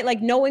stops, right?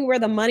 Like knowing where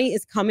the money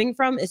is coming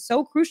from is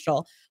so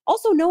crucial.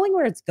 Also knowing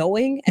where it's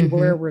going and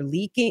where we're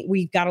leaking,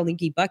 we've got a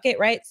leaky bucket,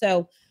 right?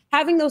 So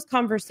having those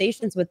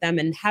conversations with them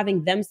and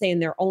having them say in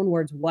their own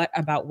words, what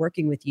about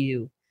working with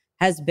you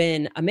has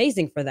been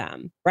amazing for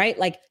them, right?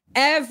 Like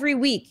every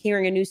week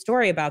hearing a new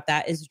story about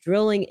that is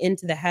drilling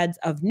into the heads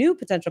of new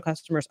potential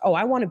customers. Oh,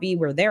 I want to be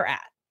where they're at.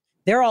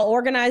 They're all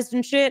organized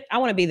and shit. I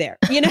want to be there,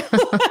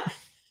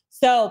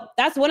 So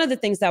that's one of the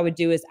things I would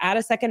do is add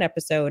a second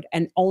episode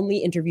and only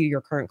interview your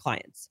current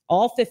clients,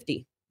 all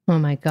 50. Oh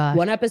my gosh.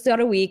 1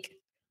 episode a week,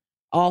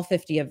 all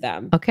 50 of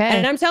them. Okay.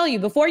 And I'm telling you,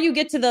 before you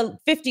get to the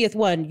 50th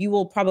one, you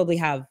will probably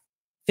have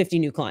 50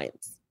 new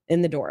clients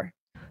in the door.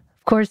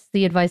 Of course,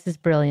 the advice is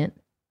brilliant.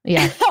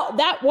 Yeah.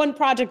 That one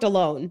project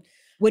alone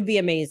would be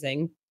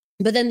amazing.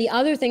 But then the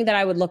other thing that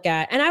I would look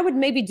at, and I would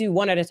maybe do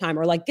one at a time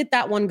or like get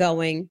that one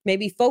going,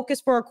 maybe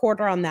focus for a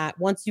quarter on that.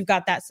 Once you've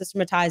got that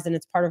systematized and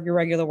it's part of your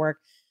regular work,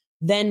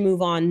 then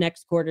move on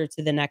next quarter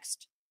to the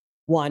next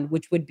one,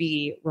 which would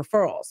be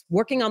referrals,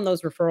 working on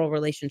those referral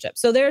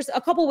relationships. So there's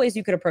a couple ways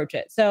you could approach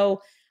it.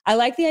 So I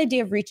like the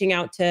idea of reaching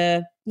out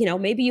to,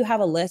 maybe you have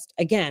a list,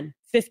 again,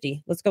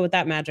 50. Let's go with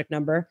that magic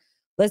number.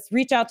 Let's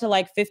reach out to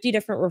like 50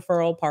 different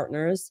referral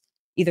partners.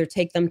 Either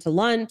take them to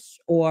lunch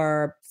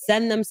or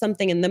send them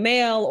something in the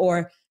mail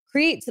or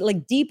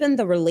deepen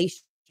the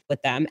relationship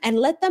with them and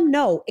let them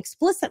know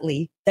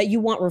explicitly that you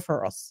want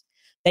referrals.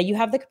 that you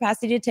have the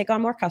capacity to take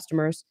on more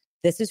customers.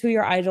 This is who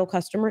your ideal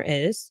customer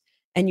is.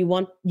 And you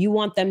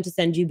want them to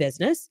send you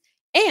business,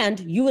 and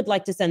you would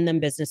like to send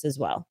them business as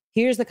well.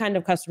 Here's the kind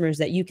of customers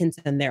that you can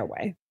send their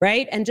way,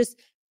 right? And just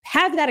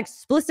have that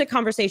explicit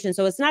conversation.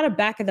 So it's not a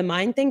back of the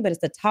mind thing, but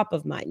it's a top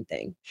of mind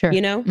thing. Sure. You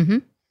know?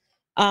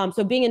 Mm-hmm.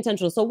 So being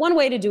intentional. So one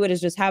way to do it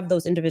is just have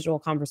those individual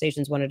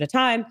conversations one at a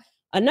time.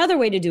 Another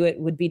way to do it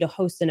would be to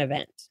host an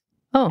event.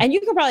 Oh. And you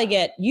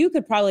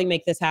could probably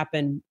make this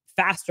happen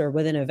faster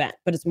with an event,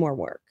 but it's more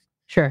work.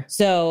 Sure.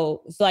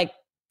 So it's like,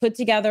 put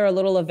together a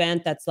little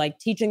event that's like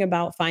teaching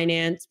about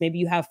finance. Maybe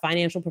you have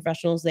financial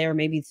professionals there.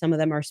 Maybe some of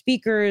them are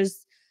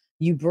speakers.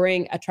 You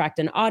attract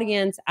an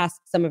audience,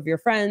 ask some of your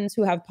friends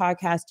who have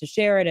podcasts to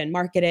share it and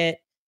market it,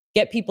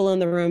 get people in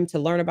the room to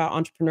learn about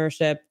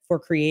entrepreneurship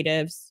for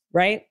creatives,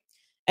 right?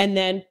 And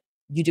then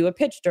you do a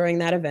pitch during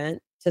that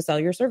event to sell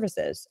your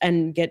services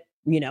and get,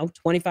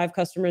 25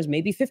 customers,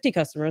 maybe 50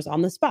 customers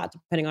on the spot,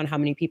 depending on how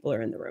many people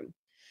are in the room.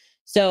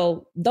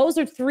 So those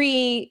are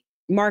 3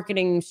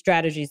 marketing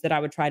strategies that I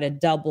would try to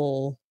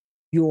double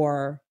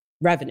your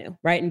revenue,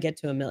 right? And get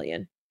to $1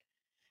 million.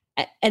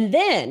 And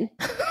then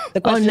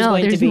the question is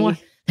going to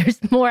be...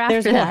 There's more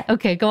after that. More.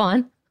 Okay, go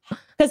on.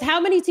 Because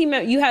how many team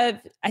members... You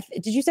have...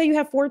 did you say you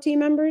have 4 team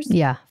members?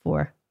 Yeah,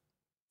 4.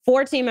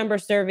 4 team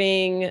members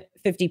serving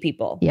 50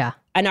 people. Yeah.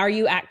 And are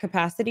you at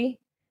capacity?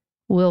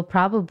 We'll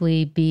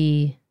probably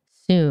be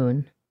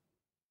soon.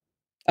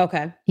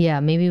 Okay. Yeah,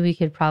 maybe we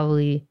could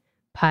probably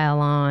pile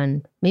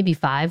on maybe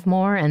 5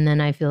 more, and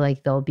then I feel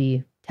like they'll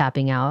be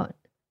tapping out,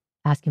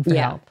 asking for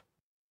help.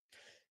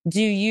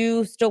 Do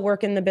you still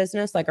work in the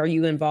business? Like, are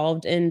you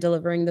involved in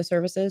delivering the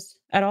services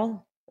at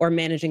all, or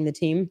managing the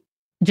team?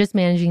 Just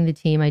managing the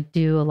team. I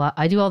do a lot.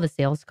 I do all the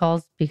sales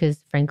calls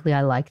because frankly,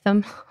 I like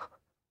them.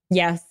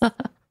 Yes.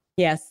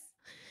 Yes.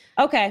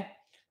 Okay.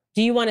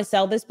 Do you want to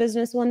sell this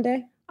business one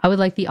day? I would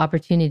like the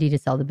opportunity to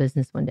sell the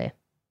business one day.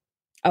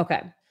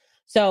 Okay.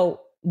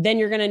 So then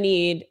you're going to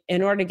need,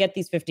 in order to get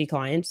these 50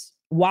 clients,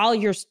 while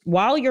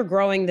you're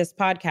growing this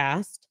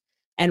podcast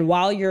and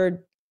while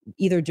you're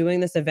either doing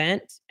this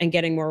event and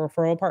getting more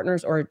referral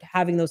partners or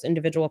having those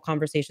individual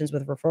conversations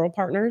with referral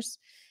partners.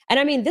 And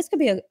I mean, this could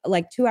be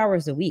like 2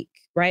 hours a week,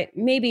 right?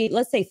 Maybe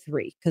let's say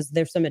 3, because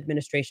there's some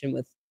administration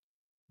with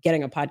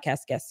getting a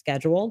podcast guest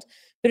scheduled.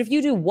 But if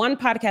you do 1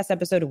 podcast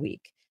episode a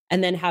week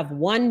and then have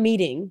 1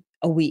 meeting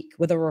a week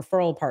with a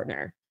referral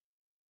partner,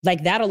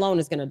 like that alone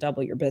is going to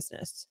double your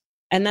business.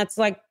 And that's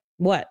like,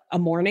 what, a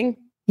morning?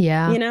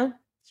 Yeah.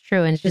 It's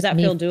true. And it's Does just that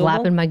me feel doable?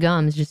 flapping my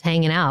gums, just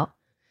hanging out.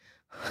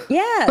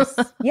 Yes.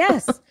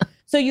 Yes.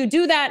 So you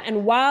do that.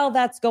 And while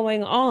that's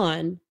going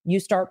on, you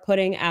start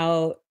putting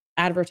out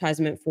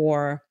advertisement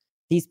for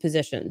these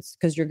positions,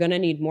 because you're going to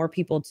need more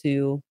people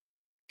to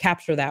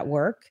capture that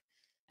work.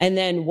 And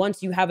then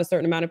once you have a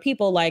certain amount of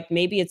people, like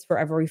maybe it's for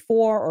every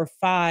 4 or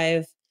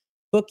 5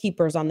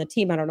 bookkeepers on the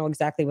team, I don't know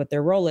exactly what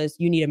their role is,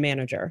 you need a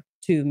manager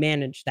to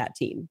manage that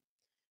team,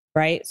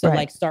 right? So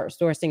like start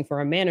sourcing for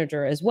a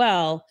manager as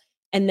well.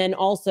 And then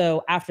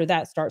also after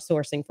that, start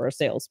sourcing for a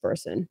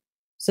salesperson.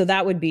 So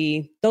that would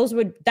be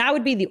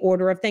the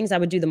order of things. I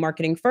would do the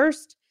marketing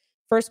first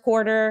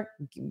quarter,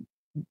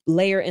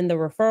 layer in the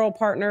referral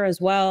partner as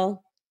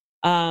well.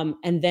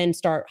 And then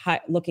start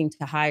looking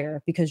to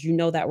hire, because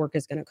that work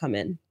is going to come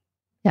in.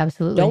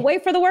 Absolutely. Don't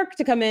wait for the work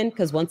to come in,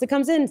 because once it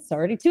comes in, it's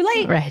already too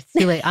late. Right. It's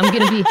too late. I'm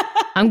going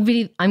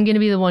to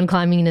be the one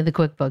climbing into the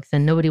QuickBooks,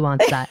 and nobody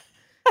wants that.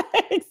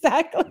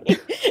 Exactly.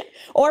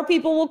 Or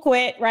people will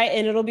quit, right?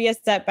 And it'll be a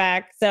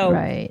setback. So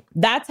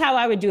that's how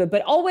I would do it.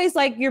 But always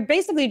like, you're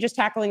basically just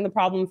tackling the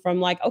problem from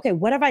like, okay,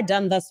 what have I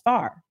done thus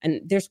far? And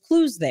there's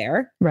clues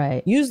there.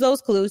 Right. Use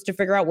those clues to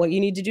figure out what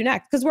you need to do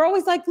next. Because we're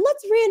always like,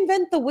 let's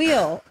reinvent the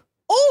wheel.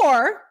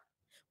 Or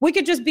we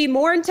could just be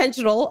more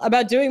intentional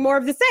about doing more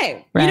of the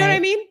same. Right. You know what I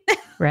mean?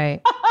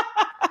 Right.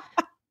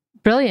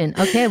 Brilliant.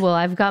 Okay. Well,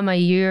 I've got my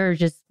year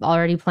just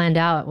already planned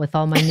out with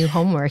all my new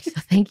homework. So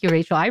thank you,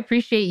 Rachel. I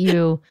appreciate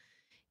you,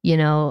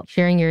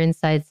 sharing your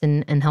insights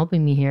and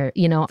helping me here.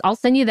 I'll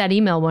send you that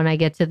email when I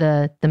get to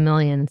the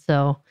million.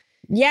 So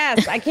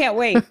yes, I can't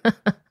wait.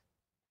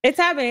 It's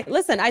happening.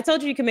 Listen, I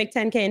told you can make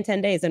 10K in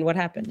 10 days. And what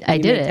happened? I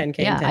did it. 10K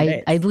yeah, in 10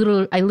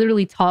 days. I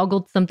literally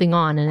toggled something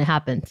on and it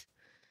happened.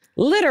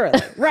 Literally.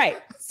 Right.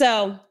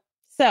 So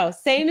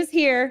same as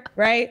here,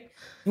 right?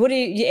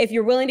 If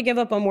you're willing to give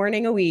up a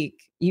morning a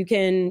week, you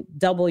can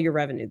double your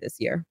revenue this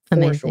year.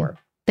 Amazing. For sure.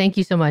 Thank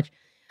you so much.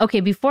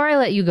 Okay. Before I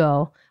let you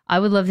go, I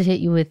would love to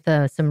hit you with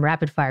some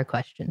rapid fire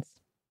questions.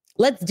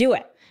 Let's do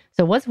it.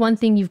 So what's one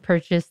thing you've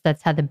purchased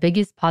that's had the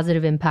biggest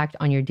positive impact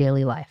on your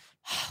daily life?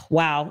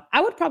 Wow.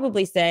 I would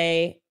probably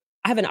say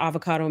I have an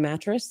avocado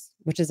mattress,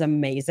 which is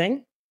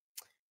amazing.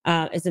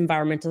 It's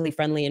environmentally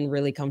friendly and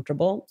really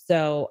comfortable.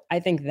 So I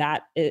think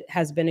that it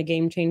has been a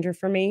game changer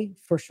for me,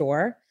 for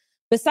sure.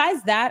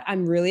 Besides that,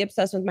 I'm really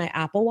obsessed with my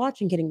Apple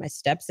Watch and getting my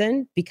steps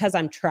in, because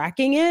I'm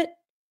tracking it.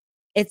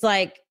 It's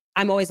like,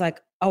 I'm always like,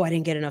 oh, I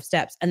didn't get enough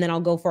steps. And then I'll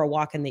go for a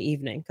walk in the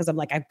evening because I'm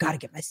like, I've got to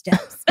get my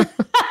steps.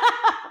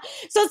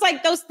 So it's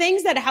like those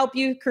things that help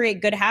you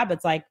create good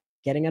habits, like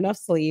getting enough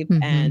sleep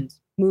and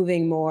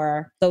moving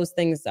more. Those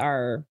things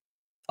are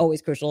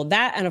always crucial.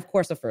 That, and of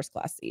course, a first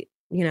class seat.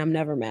 You know, I'm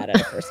never mad at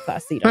a first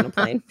class seat on a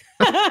plane.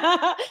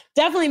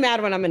 Definitely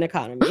mad when I'm in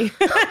economy.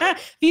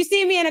 If you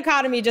see me in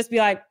economy, just be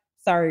like,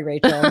 sorry,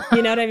 Rachel.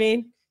 You know what I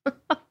mean?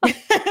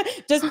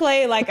 Just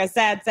play like a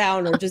sad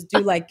sound, or just do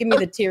like, give me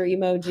the tear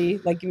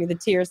emoji, like give me the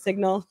tear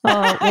signal.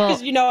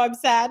 Because you know I'm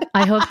sad.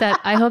 I hope that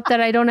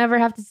I don't ever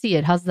have to see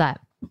it. How's that?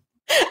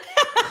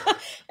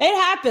 It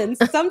happens.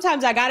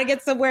 Sometimes I got to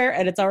get somewhere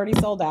and it's already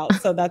sold out.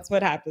 So that's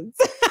what happens.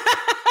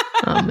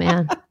 Oh,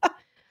 man.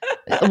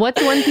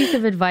 What's one piece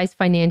of advice,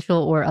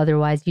 financial or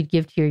otherwise, you'd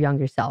give to your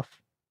younger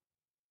self?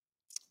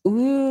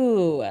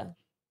 Ooh.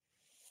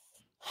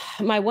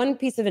 My one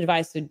piece of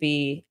advice would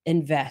be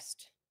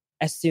invest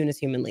as soon as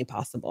humanly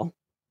possible.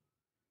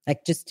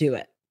 Like, just do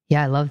it.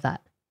 Yeah, I love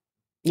that.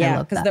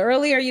 Yeah, because the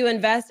earlier you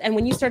invest, and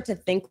when you start to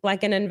think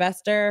like an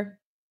investor,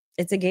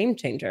 it's a game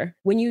changer.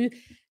 When you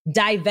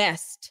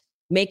divest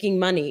making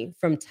money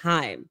from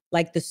time,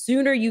 like the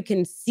sooner you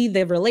can see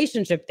the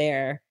relationship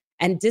there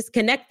and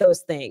disconnect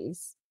those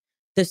things,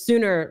 the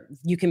sooner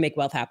you can make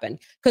wealth happen.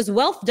 Because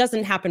wealth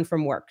doesn't happen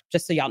from work,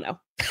 just so y'all know.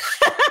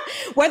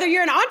 Whether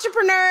you're an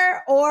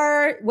entrepreneur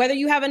or whether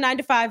you have a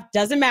 9-to-5,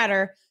 doesn't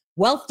matter.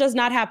 Wealth does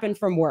not happen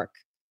from work.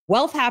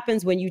 Wealth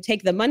happens when you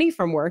take the money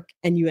from work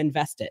and you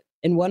invest it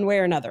in one way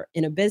or another,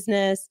 in a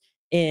business,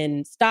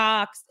 in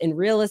stocks, in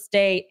real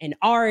estate, in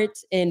art,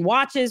 in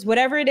watches,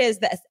 whatever it is,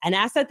 that's an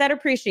asset that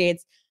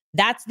appreciates.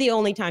 That's the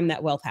only time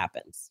that wealth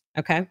happens.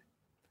 Okay.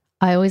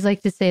 I always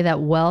like to say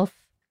that wealth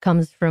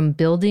comes from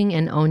building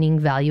and owning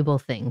valuable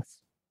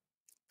things.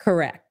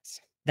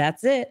 Correct.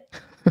 That's it.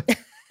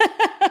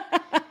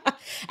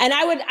 And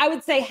I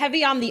would say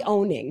heavy on the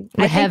owning.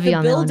 Heavy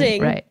on the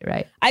building.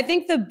 Right. I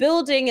think the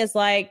building is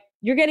like,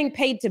 you're getting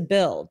paid to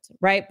build,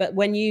 right? But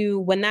when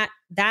that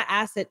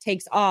asset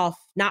takes off,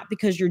 not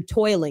because you're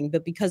toiling,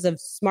 but because of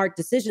smart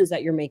decisions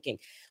that you're making.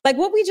 Like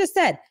what we just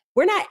said,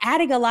 we're not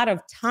adding a lot of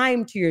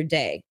time to your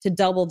day to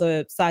double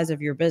the size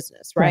of your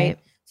business, right?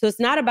 So it's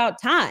not about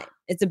time.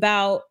 It's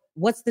about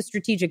what's the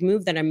strategic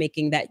move that I'm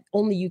making that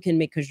only you can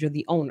make because you're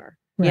the owner,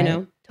 you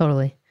know?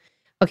 Totally.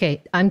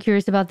 Okay, I'm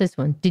curious about this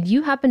one. Did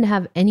you happen to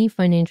have any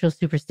financial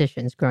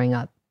superstitions growing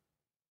up?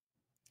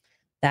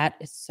 That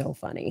is so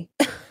funny.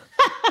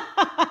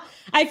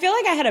 I feel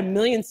like I had a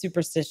million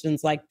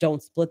superstitions, like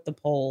don't split the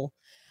pole.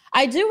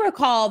 I do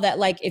recall that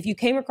like if you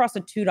came across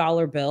a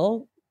 $2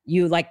 bill,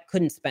 you like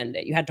couldn't spend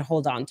it. You had to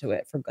hold on to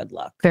it for good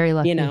luck. Very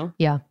lucky. You know?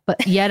 Yeah.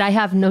 But yet I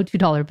have no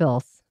 $2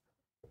 bills.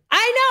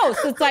 I know.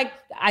 So it's like,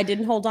 I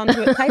didn't hold on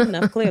to it tight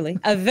enough, clearly.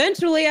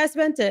 Eventually I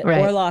spent it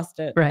or lost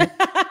it. Right.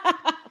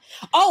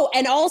 Oh,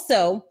 and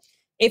also,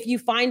 if you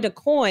find a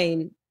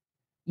coin,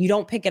 you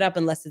don't pick it up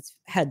unless it's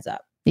heads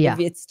up. Yeah. If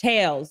it's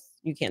tails,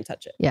 you can't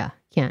touch it. Yeah,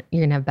 can't.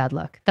 You're going to have bad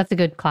luck. That's a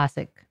good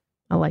classic.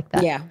 I like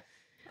that. Yeah.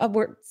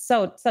 We're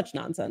such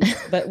nonsense,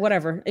 but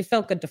whatever. It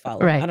felt good to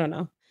follow. Right. I don't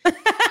know.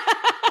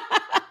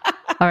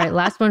 All right,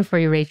 last one for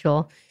you,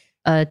 Rachel.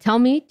 Tell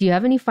me, do you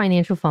have any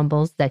financial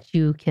fumbles that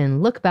you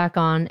can look back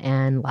on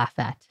and laugh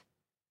at?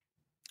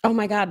 Oh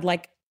my God,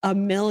 like a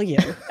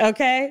million.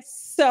 Okay.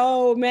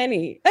 So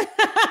many.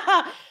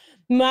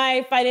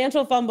 My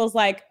financial fumbles,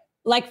 like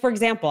for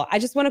example, I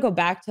just want to go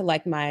back to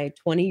like my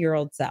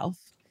 20-year-old self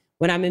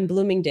when I'm in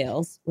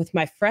Bloomingdale's with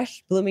my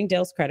fresh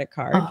Bloomingdale's credit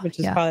card, which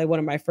is probably one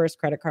of my first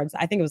credit cards.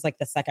 I think it was like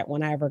the second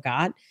one I ever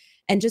got.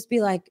 And just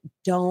be like,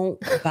 don't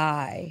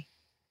buy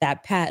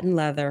that patent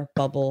leather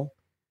bubble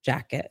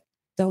jacket.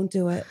 Don't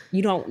do it.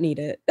 You don't need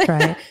it.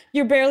 Right.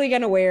 You're barely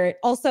going to wear it.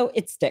 Also,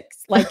 it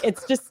sticks. Like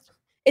it's just,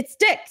 it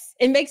sticks.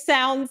 It makes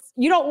sounds.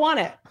 You don't want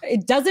it.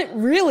 It doesn't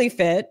really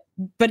fit,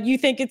 but you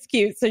think it's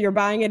cute. So you're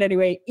buying it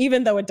anyway,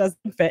 even though it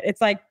doesn't fit.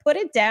 It's like, put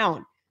it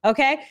down.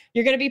 Okay.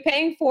 You're going to be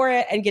paying for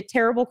it and get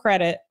terrible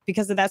credit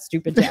because of that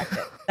stupid jacket.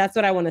 That's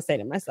what I want to say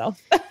to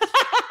myself.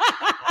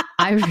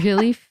 I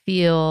really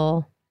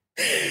felt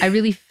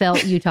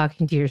you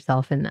talking to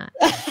yourself in that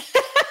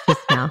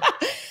just now.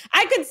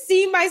 I could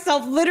see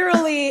myself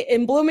literally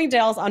in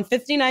Bloomingdale's on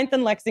 59th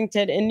and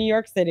Lexington in New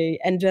York City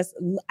and just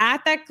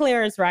at that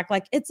clearance rack,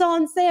 like it's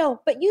on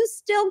sale, but you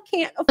still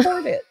can't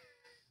afford it.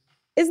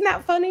 Isn't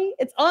that funny?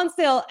 It's on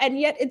sale and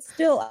yet it's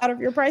still out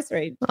of your price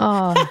range.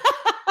 Oh.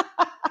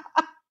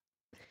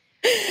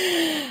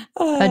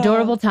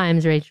 Adorable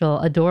times, Rachel.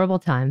 Adorable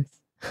times.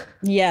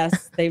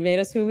 Yes, they made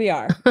us who we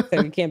are,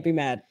 so you can't be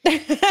mad.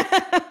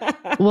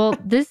 Well,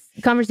 this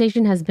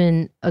conversation has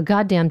been a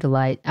goddamn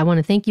delight. I want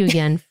to thank you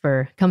again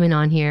for coming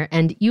on here.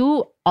 And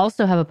you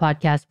also have a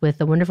podcast with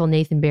the wonderful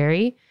Nathan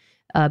Barry,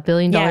 a $1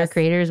 billion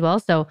creator as well.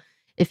 So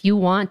if you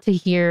want to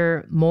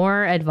hear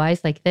more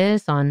advice like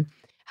this on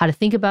how to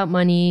think about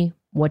money,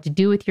 what to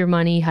do with your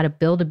money, how to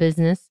build a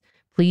business,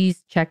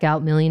 please check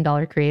out $1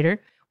 Million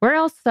Creator. Where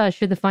else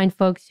should the fine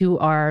folks who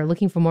are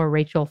looking for more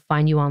Rachel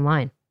find you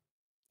online?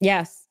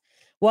 Yes.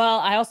 Well,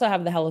 I also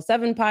have the Hello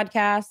 7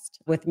 podcast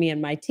with me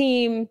and my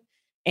team.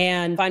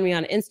 And find me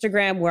on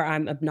Instagram where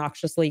I'm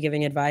obnoxiously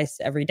giving advice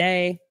every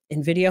day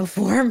in video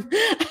form.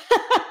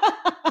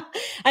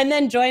 And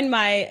then join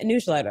my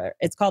newsletter.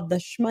 It's called the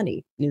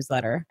Shmoney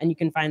newsletter. And you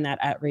can find that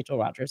at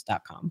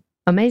rachelrodgers.com.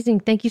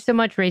 Amazing. Thank you so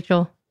much,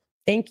 Rachel.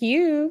 Thank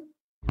you.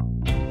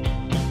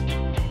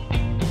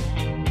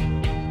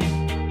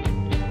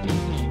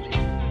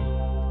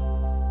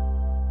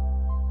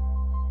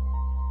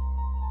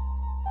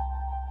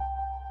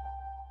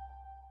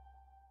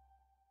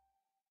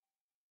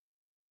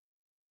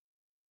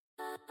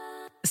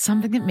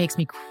 Something that makes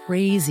me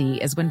crazy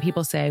is when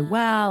people say,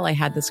 well, I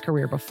had this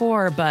career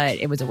before, but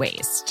it was a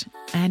waste.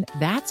 And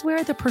that's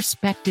where the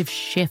perspective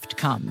shift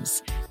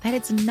comes, that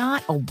it's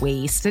not a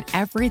waste, that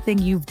everything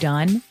you've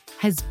done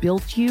has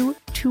built you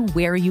to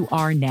where you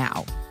are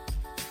now.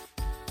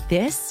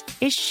 This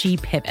is She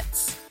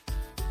Pivots,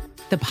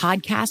 the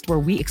podcast where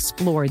we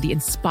explore the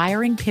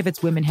inspiring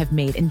pivots women have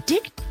made and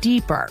dig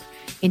deeper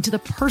into the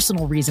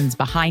personal reasons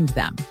behind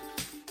them.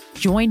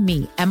 Join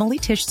me, Emily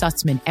Tish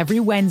Sussman, every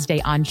Wednesday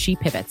on She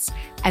Pivots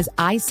as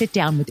I sit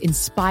down with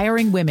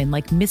inspiring women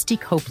like Misty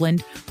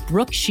Copeland,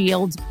 Brooke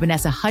Shields,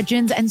 Vanessa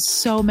Hudgens, and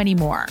so many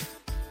more.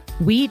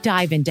 We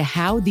dive into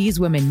how these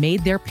women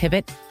made their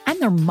pivot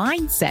and their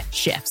mindset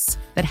shifts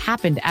that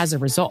happened as a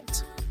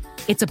result.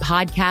 It's a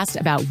podcast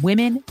about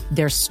women,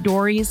 their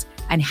stories,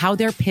 and how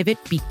their pivot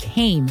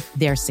became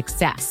their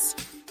success.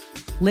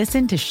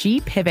 Listen to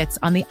She Pivots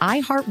on the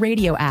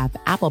iHeartRadio app,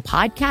 Apple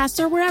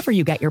Podcasts, or wherever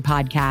you get your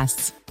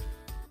podcasts.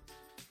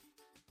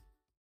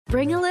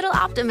 Bring a little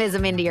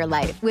optimism into your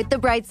life with The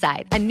Bright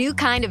Side, a new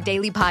kind of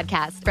daily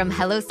podcast from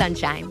Hello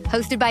Sunshine,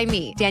 hosted by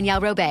me, Danielle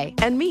Robay.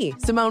 And me,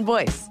 Simone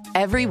Boyce.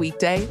 Every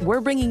weekday,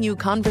 we're bringing you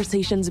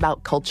conversations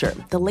about culture,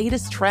 the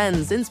latest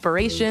trends,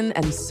 inspiration,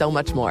 and so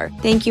much more.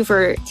 Thank you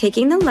for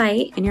taking the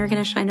light, and you're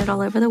going to shine it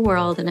all over the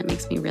world, and it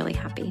makes me really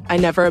happy. I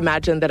never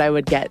imagined that I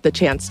would get the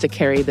chance to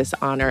carry this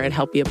honor and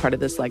help be a part of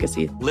this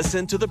legacy.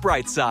 Listen to The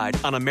Bright Side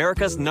on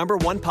America's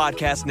 #1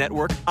 podcast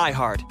network,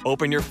 iHeart.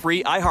 Open your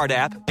free iHeart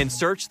app and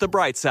search The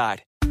Bright Side.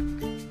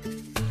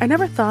 I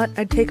never thought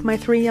I'd take my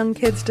 3 young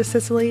kids to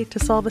Sicily to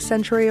solve a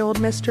century-old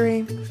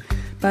mystery.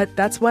 But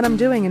that's what I'm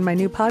doing in my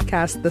new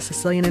podcast, The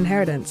Sicilian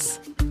Inheritance.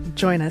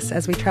 Join us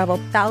as we travel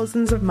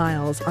thousands of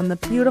miles on the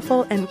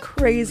beautiful and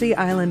crazy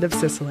island of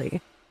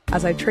Sicily,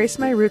 as I trace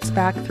my roots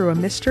back through a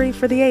mystery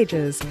for the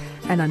ages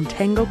and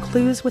untangle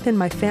clues within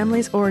my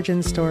family's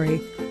origin story,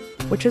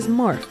 which has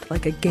morphed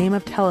like a game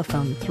of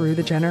telephone through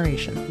the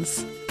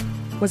generations.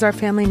 Was our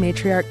family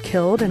matriarch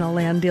killed in a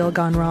land deal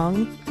gone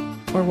wrong?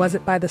 Or was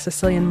it by the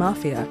Sicilian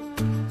mafia?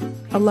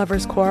 A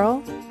lover's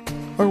quarrel?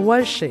 Or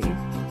was she,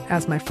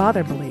 as my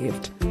father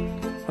believed,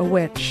 a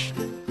witch?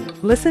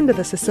 Listen to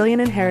The Sicilian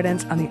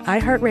Inheritance on the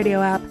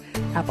iHeartRadio app,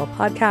 Apple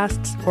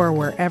Podcasts, or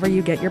wherever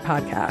you get your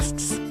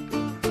podcasts.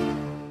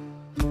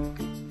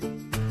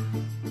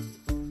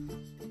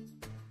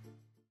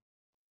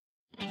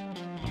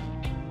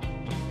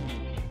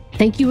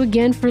 Thank you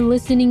again for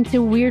listening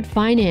to Weird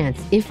Finance.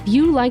 If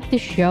you like the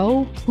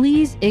show,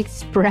 please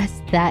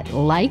express that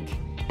like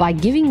by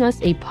giving us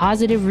a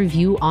positive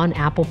review on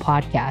Apple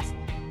Podcasts.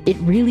 It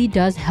really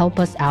does help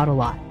us out a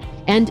lot.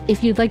 And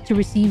if you'd like to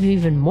receive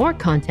even more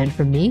content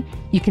from me,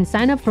 you can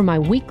sign up for my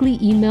weekly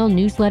email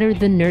newsletter,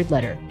 The Nerd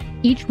Letter.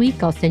 Each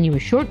week, I'll send you a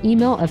short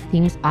email of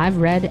things I've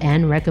read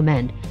and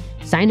recommend.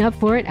 Sign up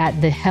for it at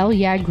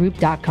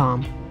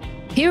thehellyeahgroup.com.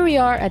 Here we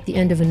are at the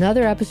end of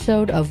another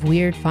episode of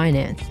Weird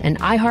Finance, an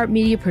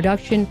iHeartMedia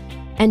production,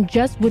 and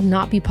just would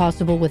not be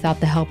possible without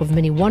the help of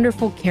many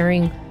wonderful,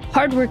 caring,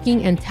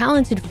 hardworking, and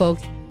talented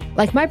folks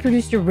like my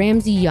producer,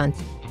 Ramsey Yunt.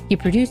 He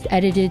produced,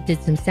 edited,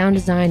 did some sound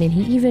design, and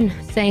he even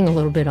sang a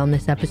little bit on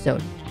this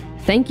episode.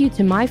 Thank you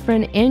to my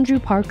friend Andrew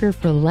Parker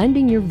for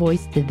lending your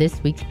voice to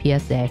this week's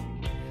PSA.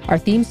 Our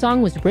theme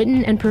song was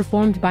written and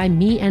performed by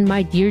me and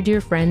my dear, dear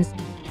friends,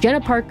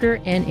 Jenna Parker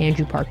and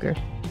Andrew Parker.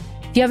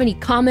 If you have any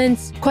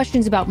comments,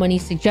 questions about money,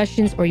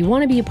 suggestions, or you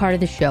want to be a part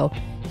of the show,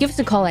 give us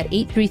a call at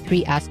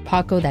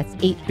 833-ASK-PACO, that's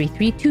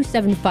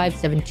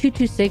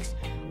 833-275-7226,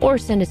 or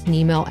send us an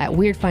email at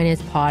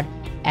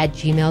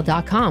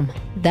weirdfinancepod@gmail.com.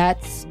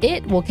 That's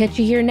it. We'll catch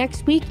you here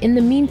next week. In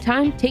the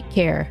meantime, take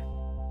care.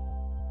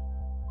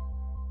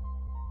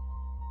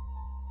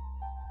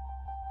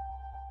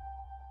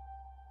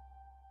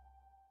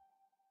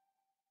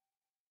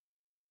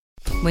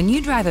 When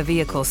you drive a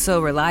vehicle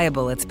so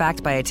reliable it's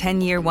backed by a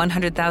 10-year,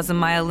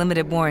 100,000-mile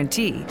limited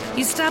warranty,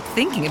 you stop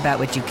thinking about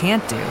what you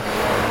can't do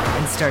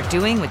and start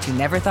doing what you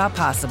never thought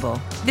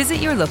possible. Visit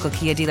your local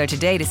Kia dealer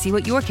today to see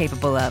what you're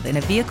capable of in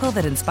a vehicle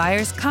that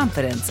inspires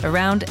confidence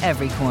around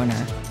every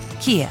corner.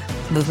 Kia,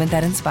 movement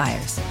that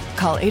inspires.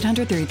 Call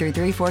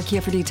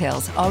 800-333-4KIA for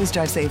details. Always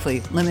drive safely.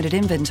 Limited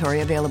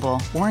inventory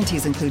available.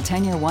 Warranties include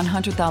 10-year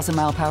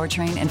 100,000-mile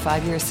powertrain and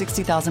 5-year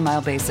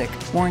 60,000-mile basic.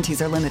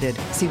 Warranties are limited.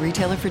 See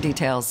retailer for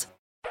details.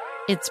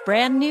 It's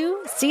brand new,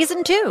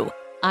 Season 2.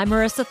 I'm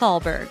Marissa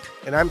Thalberg.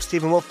 And I'm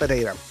Stephen Wolf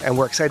Pereira, and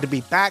we're excited to be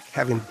back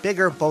having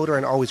bigger, bolder,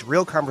 and always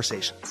real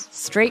conversations.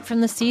 Straight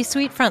from the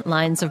C-suite front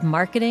lines of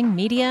marketing,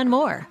 media, and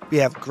more. We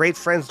have great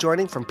friends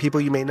joining from people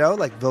you may know,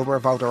 like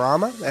Vilmer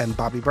Valderrama and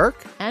Bobby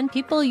Burke. And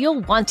people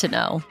you'll want to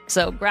know.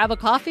 So grab a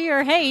coffee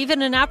or, hey,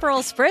 even an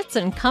Aperol Spritz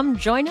and come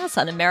join us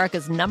on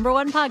America's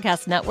 #1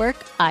 podcast network,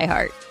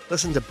 iHeart.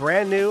 Listen to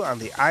brand new on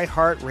the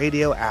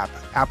iHeartRadio app,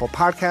 Apple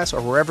Podcasts,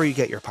 or wherever you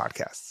get your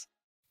podcasts.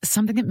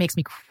 Something that makes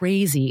me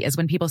crazy is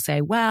when people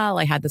say, well,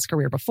 I had this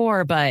career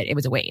before, but it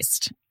was a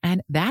waste.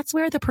 And that's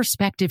where the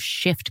perspective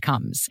shift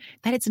comes,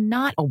 that it's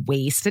not a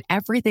waste, that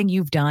everything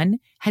you've done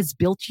has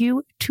built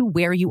you to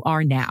where you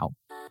are now.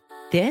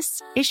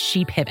 This is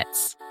She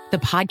Pivots, the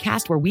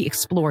podcast where we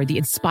explore the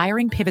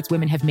inspiring pivots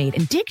women have made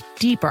and dig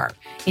deeper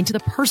into the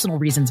personal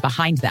reasons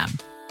behind them.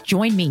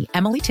 Join me,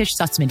 Emily Tish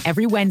Sussman,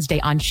 every Wednesday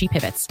on She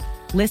Pivots.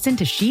 Listen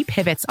to She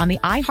Pivots on the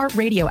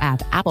iHeartRadio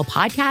app, Apple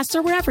Podcasts,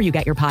 or wherever you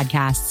get your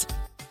podcasts.